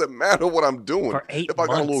fuck does it matter what I'm doing for 8 if I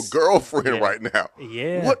got a little girlfriend right now?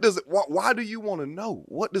 Yeah. What does it? Why do you want to know?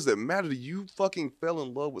 What does it matter to you? Fucking fell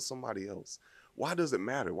in love with somebody else. Why does it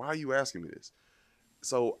matter? Why are you asking me this?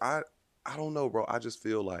 So I don't know, bro. I just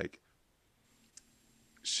feel like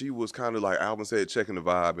she was kind of like Alvin said, checking the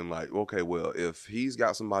vibe and like, okay, well, if he's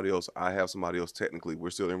got somebody else, I have somebody else. Technically,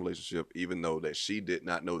 we're still in a relationship, even though that she did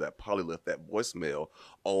not know that Polly left that voicemail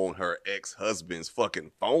on her ex-husband's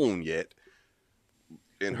fucking phone yet.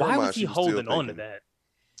 In her Why mind, was he holding on to that?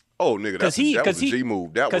 Oh, nigga, that was a G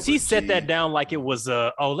move. Because he set that down like it was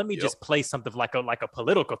let me just play something like a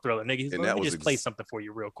political thriller, nigga. Let me just play something for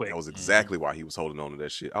you real quick. That was exactly why he was holding on to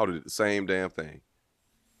that shit. I would have did the same damn thing.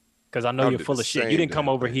 Because I know you're full of shit. You didn't come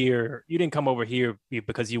over here. You didn't come over here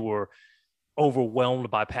because you were overwhelmed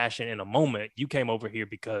by passion in a moment. You came over here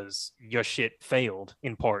because your shit failed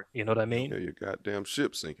in part. You know what I mean? Yeah, your goddamn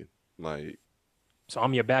ship sinking. Like, so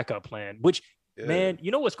I'm your backup plan. Which, man, you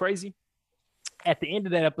know what's crazy? At the end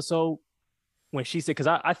of that episode, when she said, because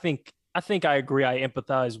I think I agree. I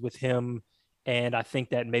empathize with him, and I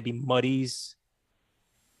think that maybe muddies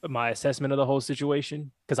my assessment of the whole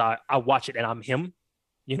situation because I watch it and I'm him.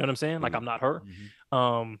 You know what I'm saying? Like, I'm not her.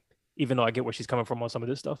 Even though I get where she's coming from on some of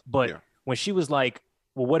this stuff. But when she was like,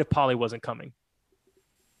 well, what if Polly wasn't coming?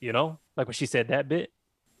 You know? Like when she said that bit,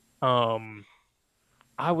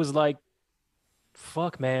 I was like,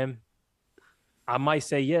 fuck, man. I might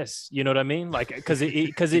say yes. You know what I mean? Like, because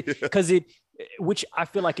it, which I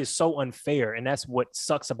feel like is so unfair. And that's what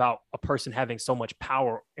sucks about a person having so much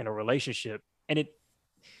power in a relationship. And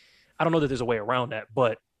I don't know that there's a way around that,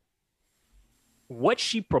 but what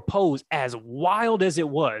she proposed, as wild as it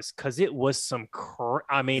was, because it was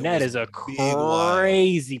I mean, It that was is a big wild.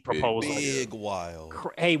 crazy Big proposal. Big wild.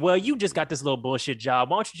 Hey, well, you just got this little bullshit job.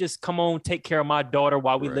 Why don't you just come on, take care of my daughter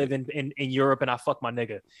while we Right. live in Europe and I fuck my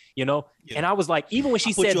nigga, you know? Yeah. And I was like, even when she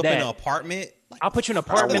I put said you up in an that, apartment. Like, I'll put you in an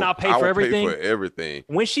apartment, I'll pay I for will everything. Pay for everything.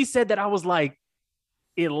 When she said that, I was like,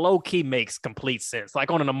 it low key makes complete sense.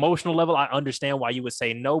 Like on an emotional level, I understand why you would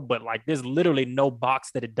say no, but like there's literally no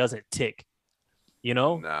box that it doesn't tick. You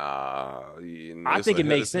know? Nah, I think it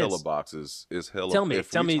makes it's hella sense. boxes. It's hella. Tell me.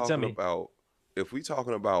 If we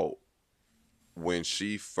talking about when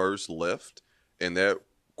she first left and that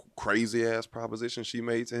crazy ass proposition she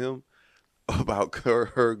made to him about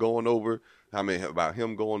her going over, I mean, about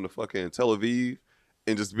him going to fucking Tel Aviv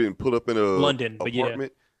and just being put up in a London, but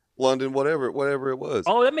apartment, London, whatever it was.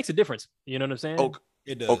 Oh, that makes a difference. You know what I'm saying? Okay.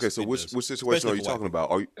 it does. Okay, so it which does. situation Especially are you for white talking people.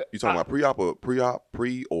 about? Are you talking about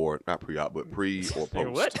pre or not pre-op, but pre or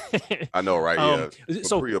post? What? I know, right? Yeah. But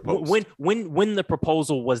So pre or post? when the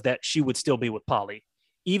proposal was that she would still be with Polly,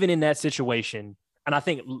 even in that situation, and I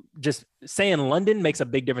think just saying London makes a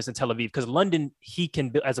big difference in Tel Aviv, because London, he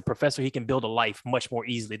can as a professor, he can build a life much more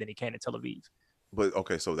easily than he can in Tel Aviv. But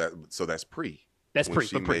okay, so that's pre. That's When pre,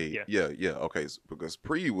 she but pre, yeah. Okay, because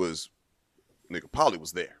pre was nigga. Polly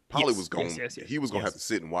was there. Polly Yes, was going. yes. He was gonna Yes. have to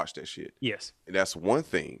sit and watch that shit. Yes. And that's one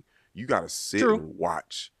thing. You gotta sit True. and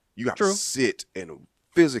watch. You gotta True. sit and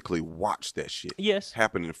physically watch that shit Yes.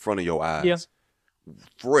 happen in front of your eyes. Yeah.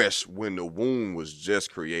 Fresh when the womb was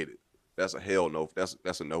just created. That's a hell no.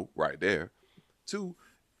 That's a no right there. Two,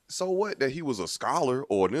 so what that he was a scholar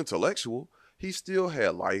or an intellectual, he still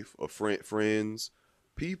had life of friends,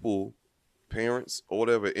 people, parents, or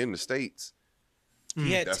whatever in the States.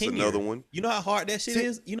 He had That's tenure. another one. You know how hard that shit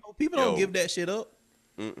is? You know, people don't Yo. give that shit up.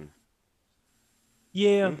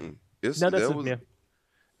 Yeah. It's, No, that's that was, yeah.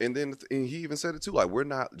 and then and he even said it too, like, we're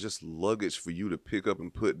not just luggage for you to pick up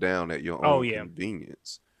and put down at your Oh, own yeah.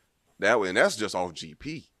 convenience. That way, and that's just off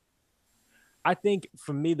GP. I think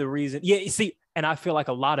for me, the reason, yeah, you see, and I feel like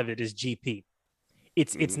a lot of it is GP.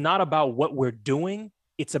 It's not about what we're doing.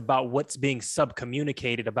 It's about what's being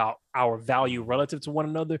subcommunicated about our value relative to one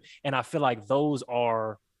another. And I feel like those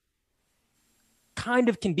are kind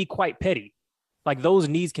of can be quite petty. Like those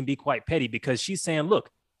needs can be quite petty, because she's saying, look,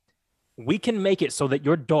 we can make it so that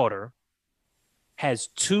your daughter has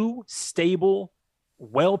two stable,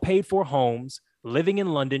 well paid for homes, living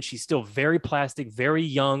in London. She's still very plastic, very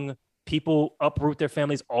young. People uproot their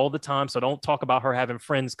families all the time. So don't talk about her having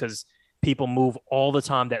friends, because people move all the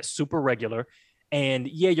time. That's super regular. And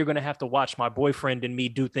yeah, you're going to have to watch my boyfriend and me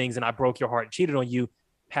do things, and I broke your heart and cheated on you.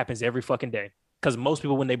 Happens every fucking day. Because most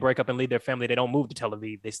people, when they break up and leave their family, they don't move to Tel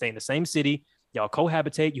Aviv. They stay in the same city. Y'all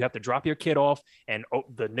cohabitate. You have to drop your kid off. And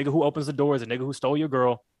the nigga who opens the door is the nigga who stole your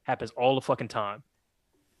girl. Happens all the fucking time.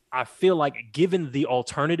 I feel like, given the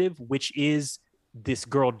alternative, which is this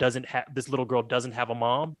little girl doesn't have a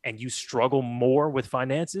mom, and you struggle more with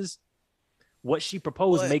finances, what she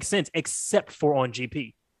proposed makes sense, except for on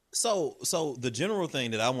GP. So the general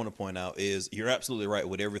thing that I want to point out is you're absolutely right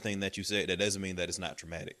with everything that you said. That doesn't mean that it's not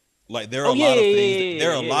traumatic. Like there are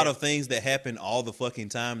a lot of things that happen all the fucking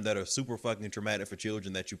time that are super fucking traumatic for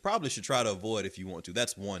children that you probably should try to avoid if you want to.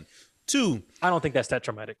 That's one. Two, I don't think that's that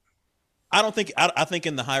traumatic. I think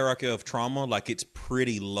in the hierarchy of trauma, like it's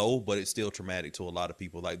pretty low, but it's still traumatic to a lot of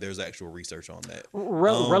people. Like there's actual research on that.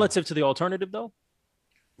 Relative to the alternative, though?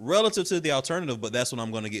 Relative to the alternative, but that's what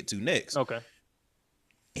I'm going to get to next. Okay.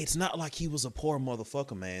 It's not like he was a poor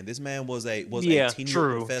motherfucker, man. This man was a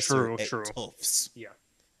tenured professor at Tufts. Yeah.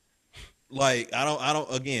 Like I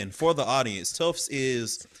don't again, for the audience, Tufts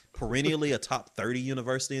is perennially a top 30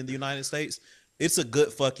 university in the United States. It's a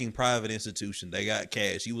good fucking private institution. They got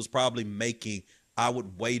cash. He was probably making, I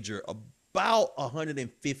would wager, about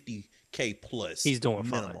 $150K plus. He's doing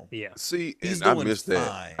minimum. fine. Yeah. See, He's and I doing missed fine.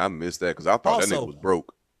 that. I missed that because I thought that Also- nigga was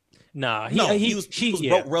broke. Nah, He was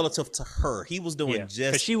broke relative to her. He was doing just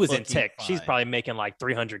because she was in fucking tech. fine. She's probably making like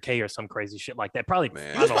 $300K or some crazy shit like that. Probably,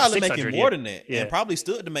 Man. He I was don't know, probably 600, making more than that, Yeah. and probably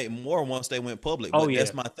stood to make more once they went public. Oh, But yeah.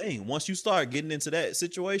 that's my thing. Once you start getting into that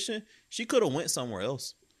situation, she could have went somewhere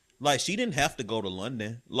else. Like she didn't have to go to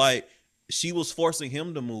London. Like she was forcing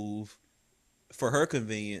him to move for her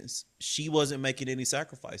convenience. She wasn't making any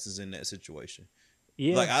sacrifices in that situation.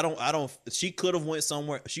 Yeah. Like I don't. She could have went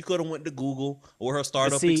somewhere. She could have went to Google or her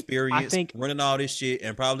startup see, experience, I think- running all this shit,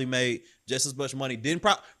 and probably made just as much money.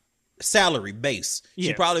 Salary base. She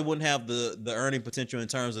Yeah. probably wouldn't have the earning potential in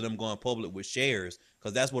terms of them going public with shares,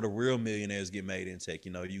 because that's what a real millionaires get made in tech. You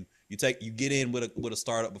know, you get in with a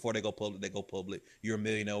startup before they go public. They go public. You're a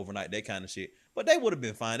millionaire overnight. That kind of shit. But they would have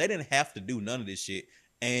been fine. They didn't have to do none of this shit.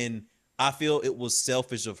 And I feel it was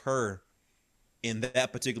selfish of her in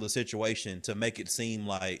that particular situation to make it seem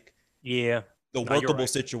like Yeah. the No, you're workable right.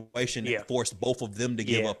 situation Yeah. that forced both of them to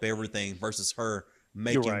give Yeah. up everything versus her You're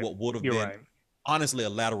making right. what would have You're been right. honestly a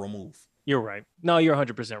lateral move. You're right. No, you're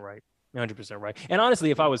 100% right. You're 100% right. And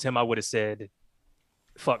honestly, if I was him, I would have said,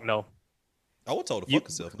 "Fuck no." I would have told her You, fuck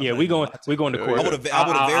herself. I'm yeah, not even gonna lie to we you. going to Hell court. yeah. I would have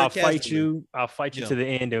very I'll fight casually, you. I'll fight you yeah, to the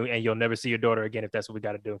end, and you'll never see your daughter again if that's what we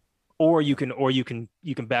got to do. Or yeah, you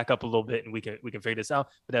can back up a little bit and we can figure this out.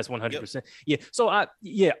 But that's yep. 100%. Yeah. So I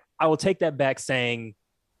will take that back, saying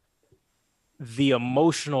the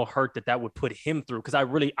emotional hurt that would put him through, because I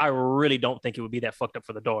really don't think it would be that fucked up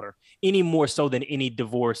for the daughter, any more so than any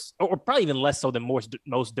divorce, or probably even less so than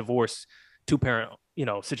most divorce two-parent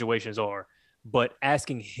situations are. But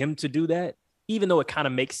asking him to do that, even though it kind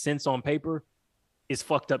of makes sense on paper, is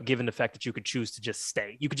fucked up, given the fact that you could choose to just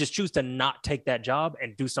stay. You could just choose to not take that job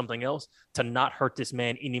and do something else to not hurt this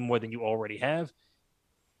man any more than you already have.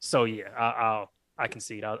 So yeah, I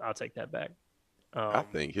concede. I'll take that back. I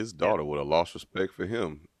think his Yeah. daughter would have lost respect for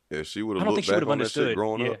him if she would I have don't looked think she would back have on that shit understood.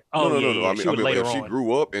 growing Yeah. up. Oh, No, no, yeah, no, no. yeah. I She mean, would later if she on.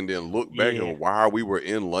 grew up and then looked back Yeah. and while we were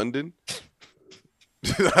in London,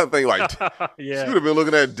 I think like she Yeah. would have been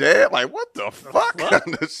looking at dad like, "What the fuck fuck?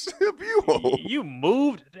 kind of ship you on?" You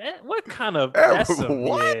moved? What kind of?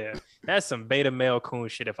 What? Yeah. That's some beta male coon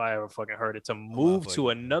shit. If I ever fucking heard it, to move to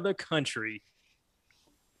another country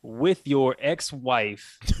with your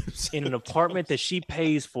ex-wife in an apartment that she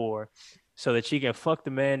pays for, so that she can fuck the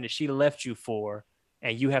man that she left you for,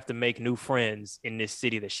 and you have to make new friends in this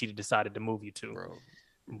city that she decided to move you to. Bro,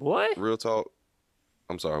 Boy. real talk.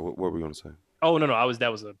 I'm sorry. What were we gonna say? Oh no,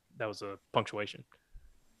 that was a punctuation.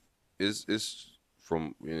 It's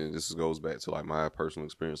from this goes back to like my personal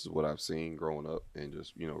experiences, what I've seen growing up, and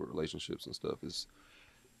just relationships and stuff. Is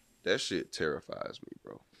that shit terrifies me,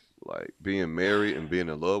 bro. Like being married and being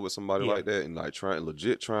in love with somebody Yeah. like that, and like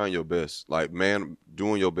trying your best, like man,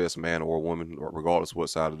 doing your best, man or woman, or regardless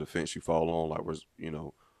what side of the fence you fall on, like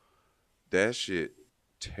that shit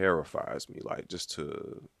terrifies me. Like just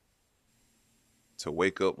to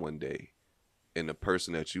wake up one day and the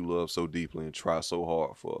person that you love so deeply and try so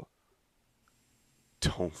hard for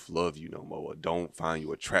don't love you no more, or don't find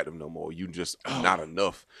you attractive no more. You just not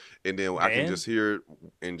enough. And then I can just hear,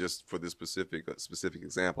 and just for this specific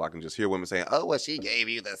example, I can just hear women saying, "Oh, well, she gave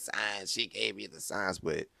you the signs. She gave you the signs."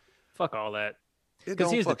 But fuck all that. It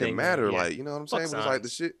don't fucking matter. Man. Yeah. Like, you know what I'm saying? But it's like the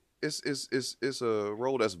shit. It's a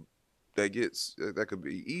role that could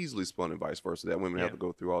be easily spun and vice versa, that women have to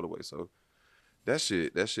go through all the way. So that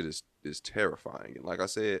shit is terrifying. And like I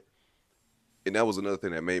said, and that was another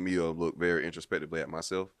thing that made me look very introspectively at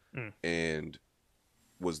myself, and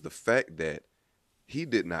was the fact that he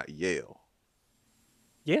did not yell.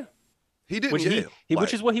 Yeah, he didn't yell,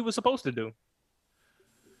 which is what he was supposed to do.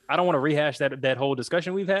 I don't want to rehash that whole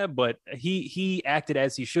discussion we've had, but he acted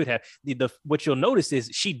as he should have. What you'll notice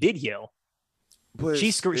is she did yell, but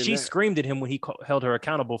she screamed at him when he held her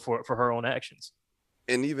accountable for her own actions.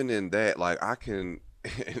 And even in that, like and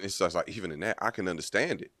it's just like even in that, I can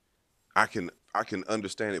understand it. I can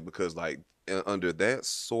understand it because like under that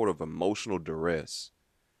sort of emotional duress,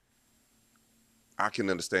 I can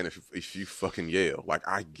understand if you fucking yell. Like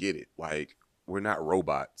I get it. Like we're not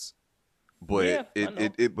robots. But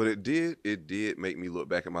it did make me look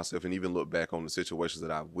back at myself and even look back on the situations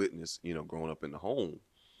that I've witnessed, growing up in the home.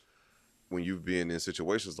 When you've been in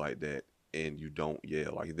situations like that and you don't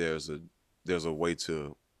yell, like there's a way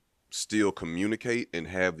to still communicate and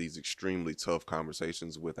have these extremely tough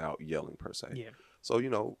conversations without yelling per se. Yeah.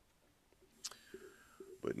 So,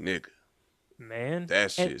 but nigga, man,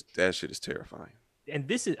 that shit is terrifying. And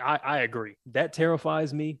this is, I agree. That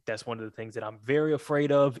terrifies me. That's one of the things that I'm very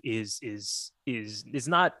afraid of is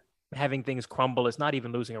not having things crumble. It's not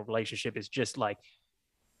even losing a relationship. It's just like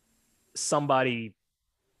somebody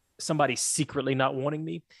secretly not wanting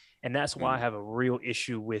me. And that's why I have a real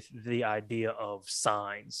issue with the idea of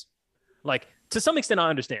signs. Like, to some extent,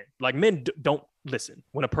 I understand. Like, men don't listen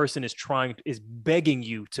when a person is begging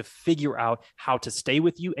you to figure out how to stay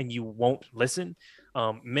with you and you won't listen.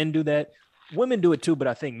 Men do that. Women do it too, but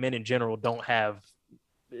I think men in general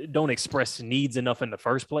don't express needs enough in the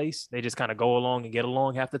first place. They just kind of go along and get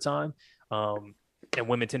along half the time. And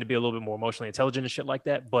women tend to be a little bit more emotionally intelligent and shit like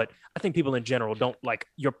that. But I think people in general don't, like,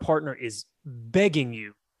 your partner is begging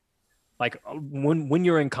you. Like when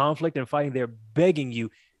you're in conflict and fighting, they're begging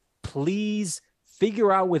you, please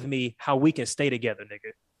figure out with me how we can stay together,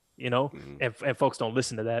 nigga. And folks don't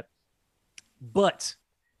listen to that. But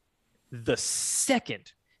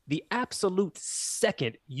the absolute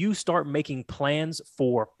second you start making plans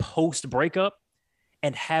for post breakup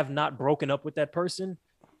and have not broken up with that person,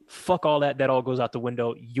 fuck all that. That all goes out the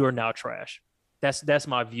window. You're now trash. That's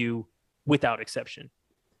my view without exception.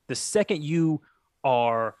 The second you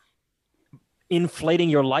are inflating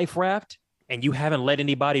your life raft and you haven't let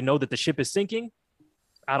anybody know that the ship is sinking,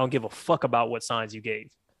 I don't give a fuck about what signs you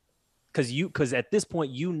gave. Because at this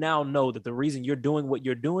point, you now know that the reason you're doing what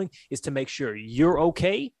you're doing is to make sure you're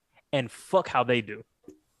okay and fuck how they do.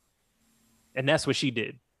 And that's what she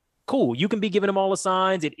did. Cool. You can be giving them all the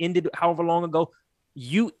signs. It ended however long ago.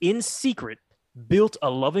 You, in secret, built a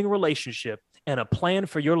loving relationship and a plan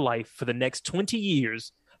for your life for the next 20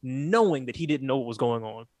 years, knowing that he didn't know what was going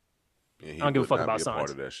on. I don't give a fuck about signs.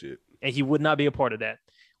 Part of that shit. And he would not be a part of that.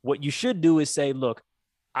 What you should do is say, look,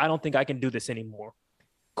 I don't think I can do this anymore.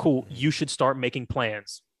 Cool. You should start making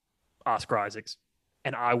plans, Oscar Isaacs,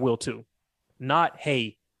 and I will too. Not,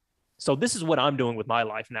 hey, so this is what I'm doing with my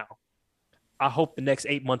life now. I hope the next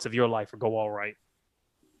 8 months of your life will go all right.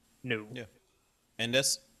 No. Yeah. And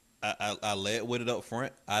that's, I led with it up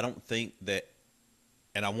front. I don't think that,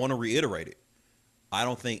 and I want to reiterate it, I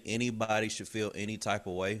don't think anybody should feel any type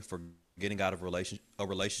of way for getting out of a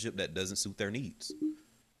relationship that doesn't suit their needs.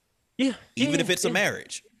 Yeah. Even if it's a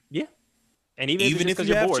marriage. Yeah. And even if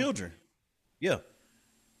you have children. Yeah.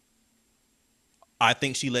 I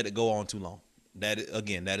think she let it go on too long. That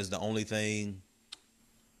is the only thing.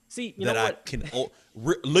 See, you know what? I can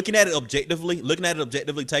looking at it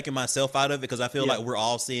objectively, taking myself out of it, because I feel like we're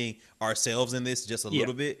all seeing ourselves in this just a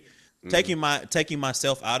little bit. Mm-hmm. Taking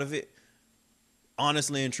myself out of it,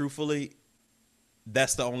 honestly and truthfully,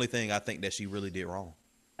 that's the only thing I think that she really did wrong.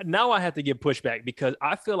 Now I have to give pushback because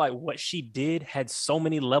I feel like what she did had so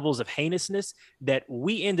many levels of heinousness that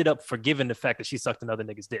we ended up forgiving the fact that she sucked another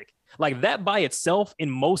nigga's dick. Like that by itself, in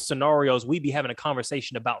most scenarios, we'd be having a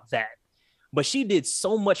conversation about that. But she did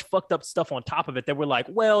so much fucked up stuff on top of it that we're like,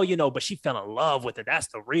 well, but she fell in love with it. That's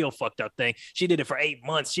the real fucked up thing. She did it for 8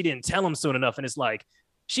 months. She didn't tell him soon enough. And it's like,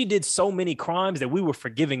 she did so many crimes that we were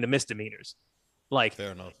forgiving the misdemeanors. Like,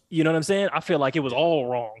 fair enough. You know what I'm saying? I feel like it was all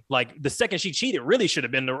wrong. Like the second she cheated really should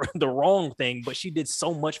have been the wrong thing, but she did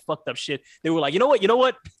so much fucked up shit. They were like, you know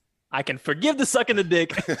what? I can forgive the sucking the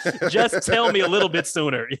dick. Just tell me a little bit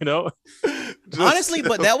sooner, Honestly,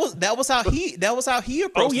 but that was how he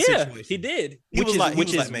approached the situation. He did. He was like,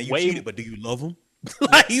 man, you cheated, but do you love him?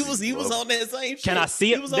 Like he was on that same shit. Can I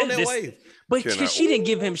see it? He was on that wave. But she didn't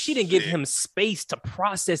give him space to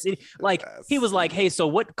process it. Like he was like, hey, so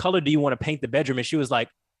what color do you want to paint the bedroom? And she was like,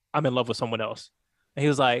 I'm in love with someone else. And he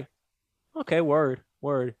was like, okay, word.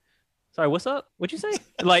 Sorry, what's up? What'd you say?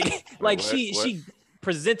 She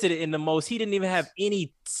presented it in the most, he didn't even have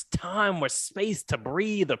any time or space to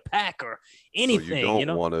breathe or pack or anything. So you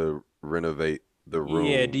don't want to renovate the room.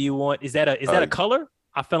 Yeah, do you want, is that a color?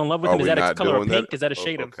 I fell in love with him. Is that a color of pink? Is that a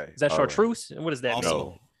shade of, is that chartreuse? And what is that?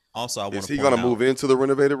 Also, I want to. Is he gonna move into the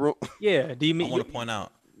renovated room? Yeah. Do you mean? I want to point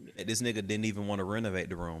out that this nigga didn't even want to renovate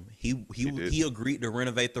the room. He agreed to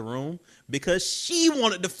renovate the room because she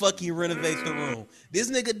wanted to fucking renovate the room.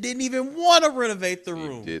 This nigga didn't even want to renovate the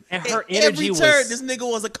room. And her energy every turn, this nigga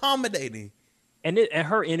was accommodating. And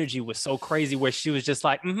her energy was so crazy where she was just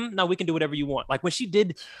like, no, we can do whatever you want. Like when she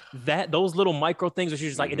did those little micro things where she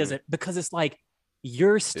was like, it doesn't, because it's like,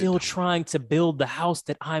 you're still trying to build the house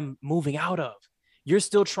that I'm moving out of. You're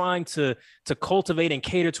still trying to cultivate and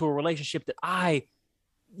cater to a relationship that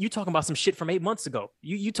you talking about some shit from 8 months ago.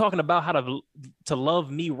 You talking about how to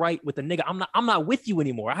love me right with a nigga. I'm not with you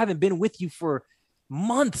anymore. I haven't been with you for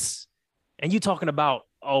months. And you talking about,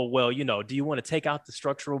 oh, well, do you want to take out the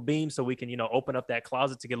structural beam so we can, open up that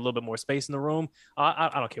closet to get a little bit more space in the room?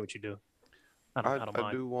 I don't care what you do. I don't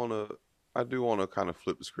mind. I do want to kind of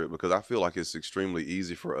flip the script because I feel like it's extremely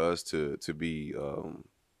easy for us to be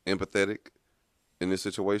empathetic in this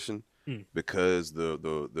situation because the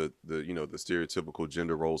stereotypical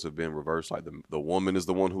gender roles have been reversed. Like the woman is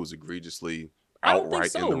the one who's egregiously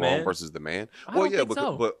outright in the wrong versus the man. But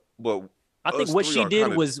I think what she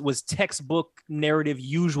did was textbook narrative,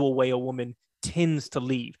 usual way a woman tends to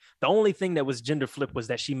leave. The only thing that was gender flip was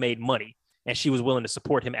that she made money. And she was willing to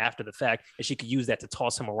support him after the fact, and she could use that to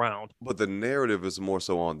toss him around. But the narrative is more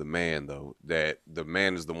so on the man, though, that the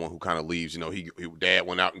man is the one who kind of leaves. Dad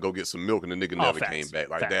went out and go get some milk, and the nigga never came back.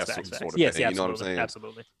 Like that's some sort of thing. You know what I'm saying?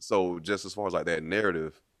 Absolutely. So just as far as like that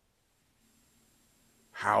narrative,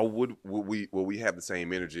 how would we have the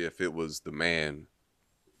same energy if it was the man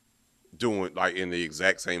doing like in the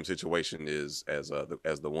exact same situation as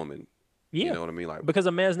the woman? Yeah, you know what I mean? Like because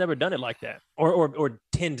a man's never done it like that, or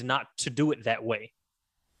tend not to do it that way.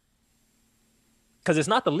 Because it's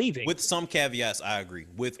not the leaving. With some caveats, I agree.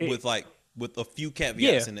 With a few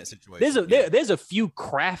caveats in that situation. There's a few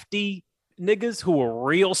crafty niggas who are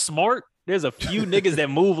real smart There's a few niggas that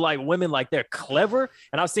move like women, like they're clever,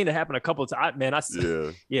 and I've seen it happen a couple of times. Man, I've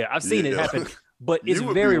seen it happen, but it's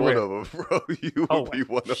very rare. You would be one of them, bro. You would be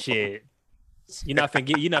one of them. Shit, you're not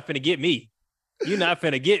finna get me. You're not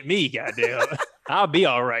finna get me, goddamn. I'll be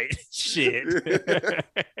all right. Shit.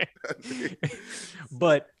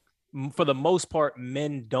 But for the most part,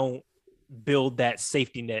 men don't build that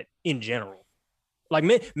safety net in general. Like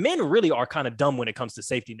men really are kind of dumb when it comes to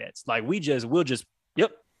safety nets. Like we'll just,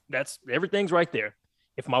 yep, that's everything's right there.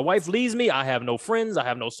 If my wife leaves me, I have no friends, I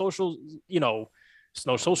have no social, no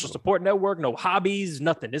social support network, no hobbies,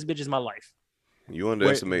 nothing. This bitch is my life. You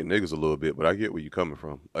underestimate niggas a little bit, but I get where you're coming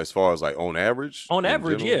from. As far as like on average,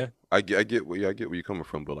 yeah, I get where you're coming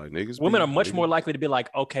from. But like women are much more likely to be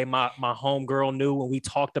like, okay, my homegirl knew when we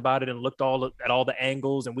talked about it and looked at all the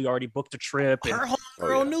angles, and we already booked a trip. And her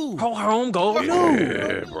homegirl knew. Her homegirl knew.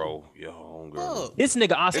 Yeah, bro. Your homegirl. This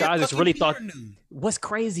nigga Oscar Isaacs really thought. What's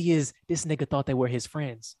crazy is this nigga thought they were his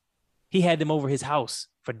friends. He had them over his house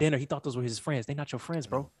for dinner. He thought those were his friends. They not your friends,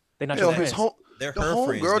 bro. They not your friends. They're her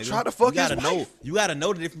friends. Girl tried to fuck his wife. You gotta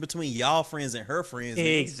know the difference between y'all friends and her friends.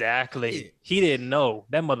 Exactly. Yeah. He didn't know.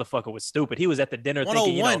 That motherfucker was stupid. He was at the dinner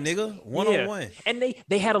thinking, nigga. 101. And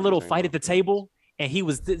they had a little fight at the table, and he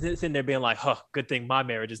was sitting there being like, "Huh, good thing my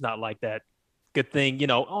marriage is not like that. Good thing,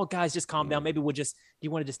 oh, guys, just calm down. Maybe do you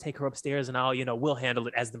want to just take her upstairs and we'll handle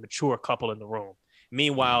it as the mature couple in the room."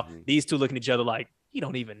 Meanwhile, these two looking at each other like, he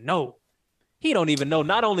don't even know. He don't even know.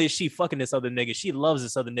 Not only is she fucking this other nigga, she loves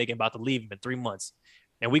this other nigga and about to leave him in 3 months.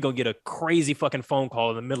 And we gonna get a crazy fucking phone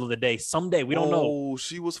call in the middle of the day. Someday, we don't know. Oh,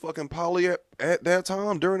 she was fucking poly at that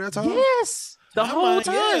time, during that time? Yes. The whole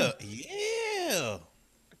time. Yeah.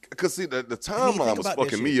 Because see, the timeline was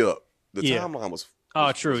fucking me up. The timeline was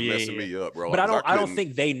messing me up, bro. But I don't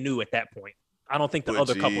think they knew at that point. I don't think the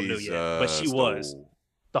other couple knew yet. But she was.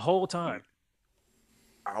 The whole time.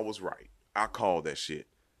 I was right. I called that shit.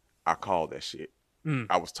 I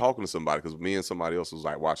was talking to somebody because me and somebody else was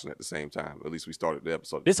like watching at the same time. At least we started the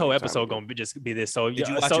episode. This whole episode gonna be this. So did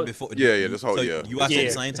you watch it before? Yeah. This whole You watched it at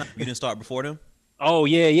the same time. You didn't start before them. Oh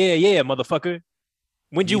yeah, motherfucker.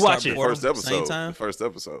 When'd you watch it? First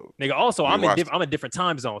episode. Nigga. Also, I'm a different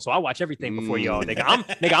time zone, so I watch everything before y'all.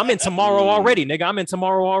 Nigga, I'm in tomorrow already.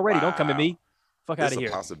 Wow. Don't come at me. Fuck out of here.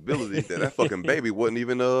 It's a possibility that fucking baby wasn't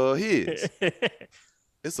even his.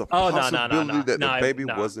 It's a possibility that the baby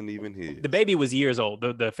wasn't even his. The baby was years old.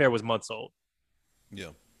 The affair was months old. Yeah.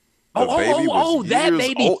 That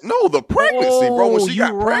baby. Old. No, the pregnancy, bro. When she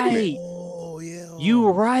got pregnant. Oh, yeah.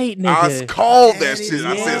 You right, nigga. I called that shit.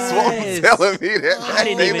 I said, Swamp telling me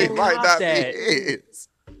that baby might not be his.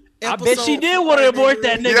 I bet she did want to abort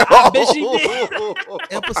that nigga. I bet she did.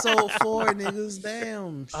 Episode 4, niggas.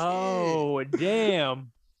 Damn. Shit. Oh,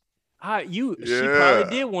 damn. She probably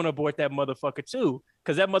did want to abort that motherfucker too,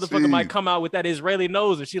 because that motherfucker might come out with that Israeli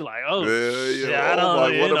nose, and she like, shit, I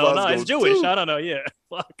don't know, no, it's Jewish. I don't know,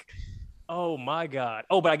 fuck. Oh my god.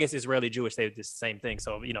 Oh, but I guess Israeli Jewish, they did the same thing,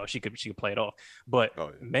 so she could play it off. But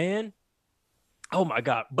man, oh my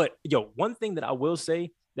god. But one thing that I will say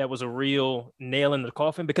that was a real nail in the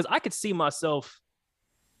coffin, because I could see myself,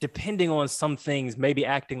 depending on some things, maybe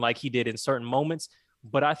acting like he did in certain moments.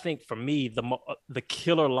 But I think for me, the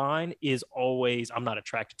killer line is always, "I'm not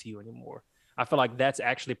attracted to you anymore." I feel like that's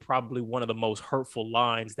actually probably one of the most hurtful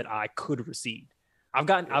lines that I could receive.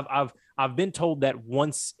 I've been told that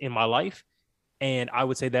once in my life, and I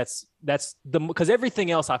would say that's because everything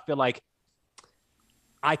else I feel like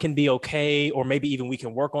I can be okay, or maybe even we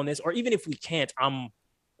can work on this, or even if we can't,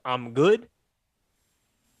 I'm good.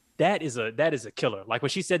 That is a killer. Like when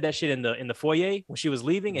she said that shit in the foyer when she was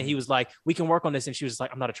leaving, and he was like, "We can work on this," and she was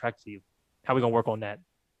like, "I'm not attracted to you. How we gonna work on that?"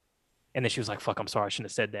 And then she was like, "Fuck, I'm sorry, I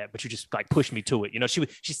shouldn't have said that, but you just like pushed me to it."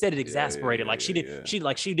 She said it exasperated, she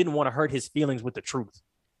didn't want to hurt his feelings with the truth.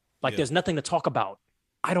 Like there's nothing to talk about.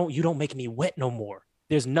 You don't make me wet no more.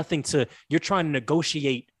 There's nothing you're trying to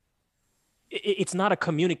negotiate. It's not a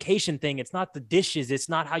communication thing. It's not the dishes. It's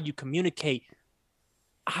not how you communicate.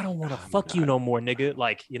 I don't want to fuck you no more, nigga.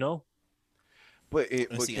 Like, But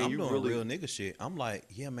see, I'm doing real nigga shit. I'm like,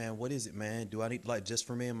 yeah, man, what is it, man? Do I need to just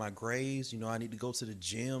for me and my grades? I need to go to the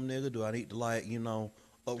gym, nigga. Do I need to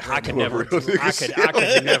I could never. I could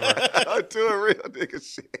never. Do a real nigga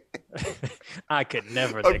shit. I could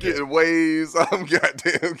never. I'm getting waves. I'm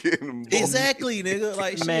goddamn getting exactly, nigga.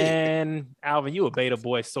 Like, man, shit. Alvin, you a beta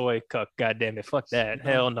boy soy cuck. Goddamn it, fuck that.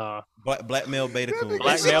 Hell no. Black male beta coon.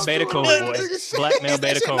 Black male beta coon, boy. Black male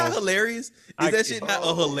beta coon. Is that shit not hilarious? Is that shit not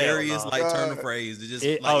a hilarious turn of phrase?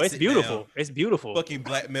 It's beautiful. Down. It's beautiful. Fucking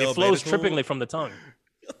black male. It flows trippingly from the tongue.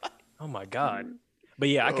 Oh my god. But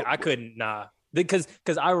yeah, I couldn't. Nah. Because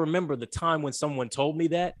I remember the time when someone told me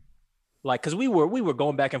that, Like, because we were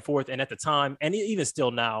going back and forth, and at the time, and even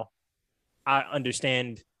still now, I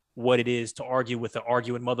understand what it is to argue with an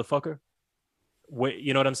arguing motherfucker.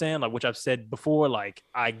 You know what I'm saying? Like, which I've said before, like,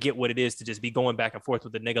 I get what it is to just be going back and forth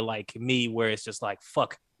with a nigga like me, where it's just like,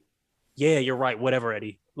 fuck, yeah, you're right, whatever,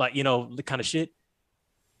 Eddie. Like, you know, the kind of shit.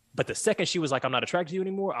 But the second she was like, I'm not attracted to you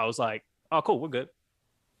anymore, I was like, oh, cool, we're good.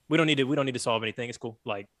 We don't need to solve anything. It's cool.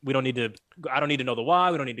 Like, I don't need to know the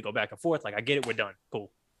why. We don't need to go back and forth. Like, I get it. We're done.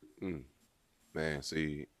 Cool. Man,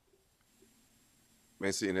 see,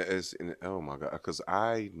 oh my God, because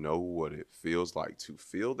I know what it feels like to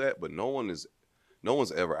feel that, but no one's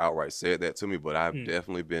ever outright said that to me. But I've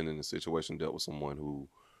definitely been in a situation, dealt with someone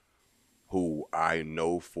who I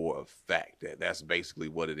know for a fact that that's basically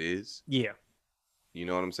what it is. Yeah. You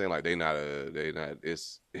know what I'm saying? Like, it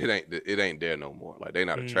ain't there no more. Like, they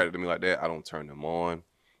not attracted to me like that. I don't turn them on.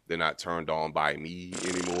 They're not turned on by me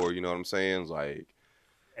anymore. You know what I'm saying? It's like,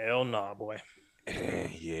 hell nah, boy.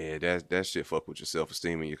 Yeah, that shit fuck with your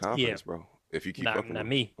self-esteem and your confidence, bro. If you keep fucking not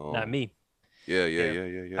me. Yeah.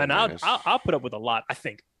 And I'll put up with a lot, I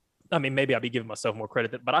think. I mean, maybe I'll be giving myself more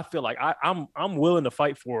credit, but I feel like I'm willing to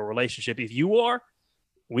fight for a relationship. If you are,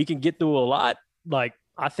 we can get through a lot. Like,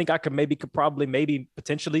 I think I could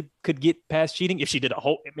potentially get past cheating if she did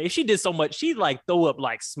if she did so much, she like throw up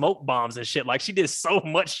like smoke bombs and shit. Like, she did so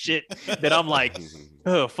much shit that I'm like,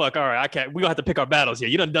 oh fuck, all right, I can't. We gonna have to pick our battles here.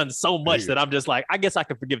 You done so much that I'm just like, I guess I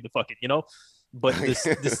can forgive the fucking, you know. But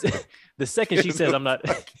the second she says I'm not.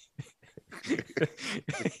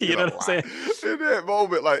 You know what I'm saying? In that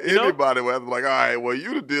moment, like, anybody would have like, all right, well,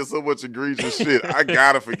 you done did so much egregious shit. I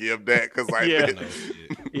gotta forgive that because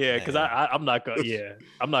because I'm not gonna be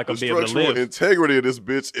able to structural live. Integrity of this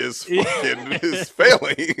bitch is fucking is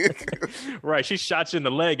failing. Right, she shot you in the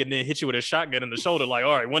leg and then hit you with a shotgun in the shoulder. Like,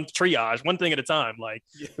 all right, one thing at a time. Like,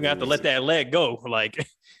 we're gonna have to let that leg go. Like,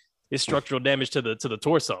 it's structural damage to the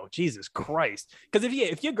torso. Jesus Christ. Because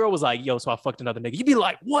if your girl was like, yo, so I fucked another nigga, you'd be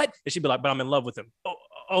like, what? And she'd be like, but I'm in love with him.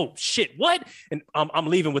 Oh shit, what? And I'm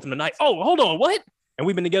leaving with him tonight. Oh, hold on, what? And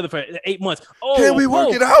we've been together for 8 months. Oh, can we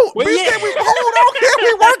work it out? Well, yeah. Can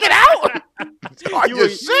we work it out?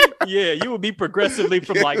 You would be progressively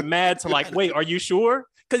from like mad to like, wait, are you sure?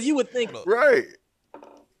 Because you would think, right.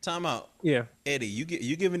 Time out. Yeah, Eddie, you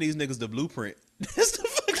giving these niggas the blueprint. That's the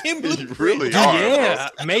fucking blueprint. You really are. Yeah,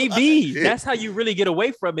 maybe. Yeah. That's how you really get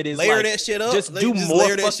away from it. Is layer like, that shit up. Just do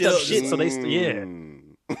more fucked up shit. So they,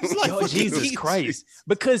 It's like, oh, Jesus Christ.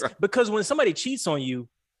 Because when somebody cheats on you,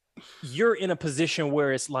 you're in a position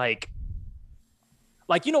where it's like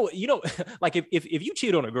you know, like if you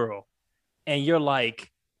cheat on a girl and you're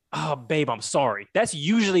like, oh, babe, I'm sorry. That's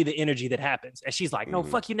usually the energy that happens. And she's like, no,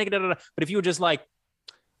 fuck you, nigga. Da, da, da. But if you were just like,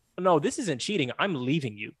 no, this isn't cheating, I'm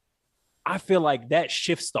leaving you, I feel like that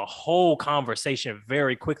shifts the whole conversation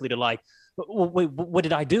very quickly to like, wait, what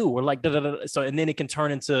did I do? Or like, da, da, da. So, and then it can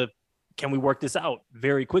turn into, can we work this out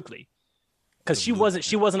very quickly? Because she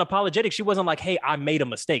wasn't apologetic. She wasn't like, hey, I made a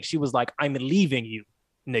mistake. She was like, I'm leaving you,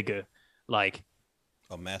 nigga. Like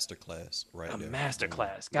a masterclass, right? A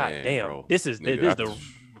masterclass. God damn. Bro. This is the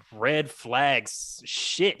red flags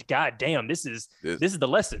shit. God damn. This is the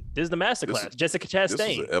lesson. This is the masterclass. Jessica Chastain.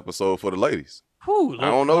 This is an episode for the ladies. Whew,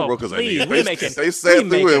 I don't know, bro, because they sat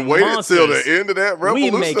through and waited monsters. till the end of that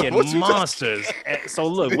revolution. We making monsters. So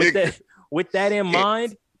look, with that in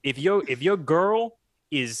mind, if your girl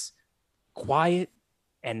is quiet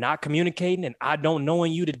and not communicating, and I don't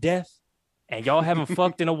knowing you to death, and y'all haven't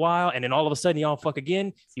fucked in a while, and then all of a sudden y'all fuck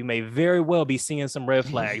again, you may very well be seeing some red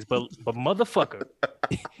flags. But motherfucker,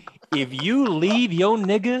 if you leave your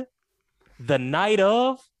nigga the night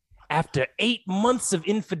of, after 8 months of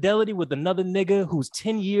infidelity with another nigga who's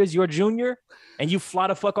 10 years your junior, and you fly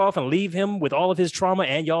the fuck off and leave him with all of his trauma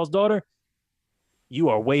and y'all's daughter, you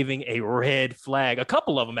are waving a red flag. A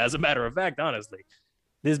couple of them, as a matter of fact, honestly.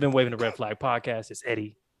 This has been Waving the Red Flag podcast. It's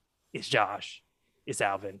Eddie. It's Josh. It's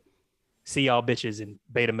Alvin. See y'all bitches in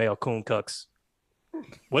beta male coon cucks.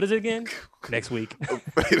 What is it again? Next week.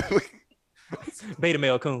 Beta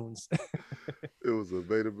male coons. It was a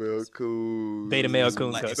beta male coon. Beta male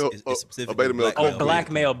coon. It's a beta male.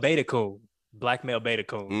 Black male beta coon. Black male beta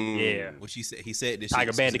coon. Yeah. What he said this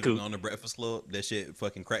Tiger shit Bandicoot on the Breakfast Club. That shit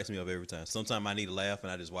fucking cracks me up every time. Sometimes I need to laugh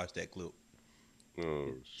and I just watch that clip.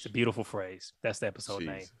 It's a beautiful phrase. That's the episode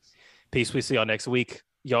name. Peace. We see y'all next week.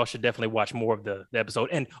 Y'all should definitely watch more of the episode.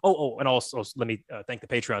 And and also let me thank the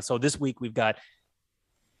Patreon. So this week we've got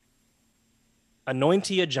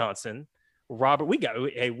Anointia Johnson, Robert.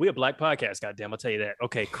 We're a black podcast. Goddamn, I'll tell you that.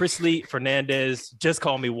 Okay, Chris Lee Fernandez. Just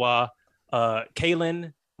call me Wah.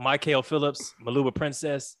 Kaylin, Michael Phillips, Maluba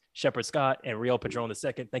Princess, Shepard Scott, and Riel Padron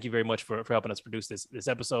II. Thank you very much for helping us produce this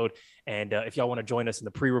episode. And if y'all want to join us in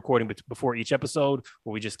the pre-recording before each episode,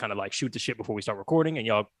 where we just kind of like shoot the shit before we start recording, and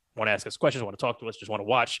y'all want to ask us questions, want to talk to us, just want to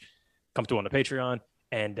watch, come through on the Patreon.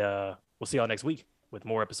 And we'll see y'all next week with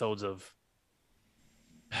more episodes of,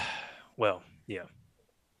 well, yeah.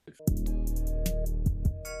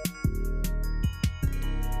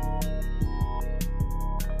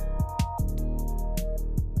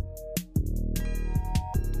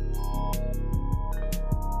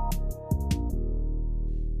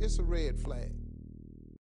 It's a red flag.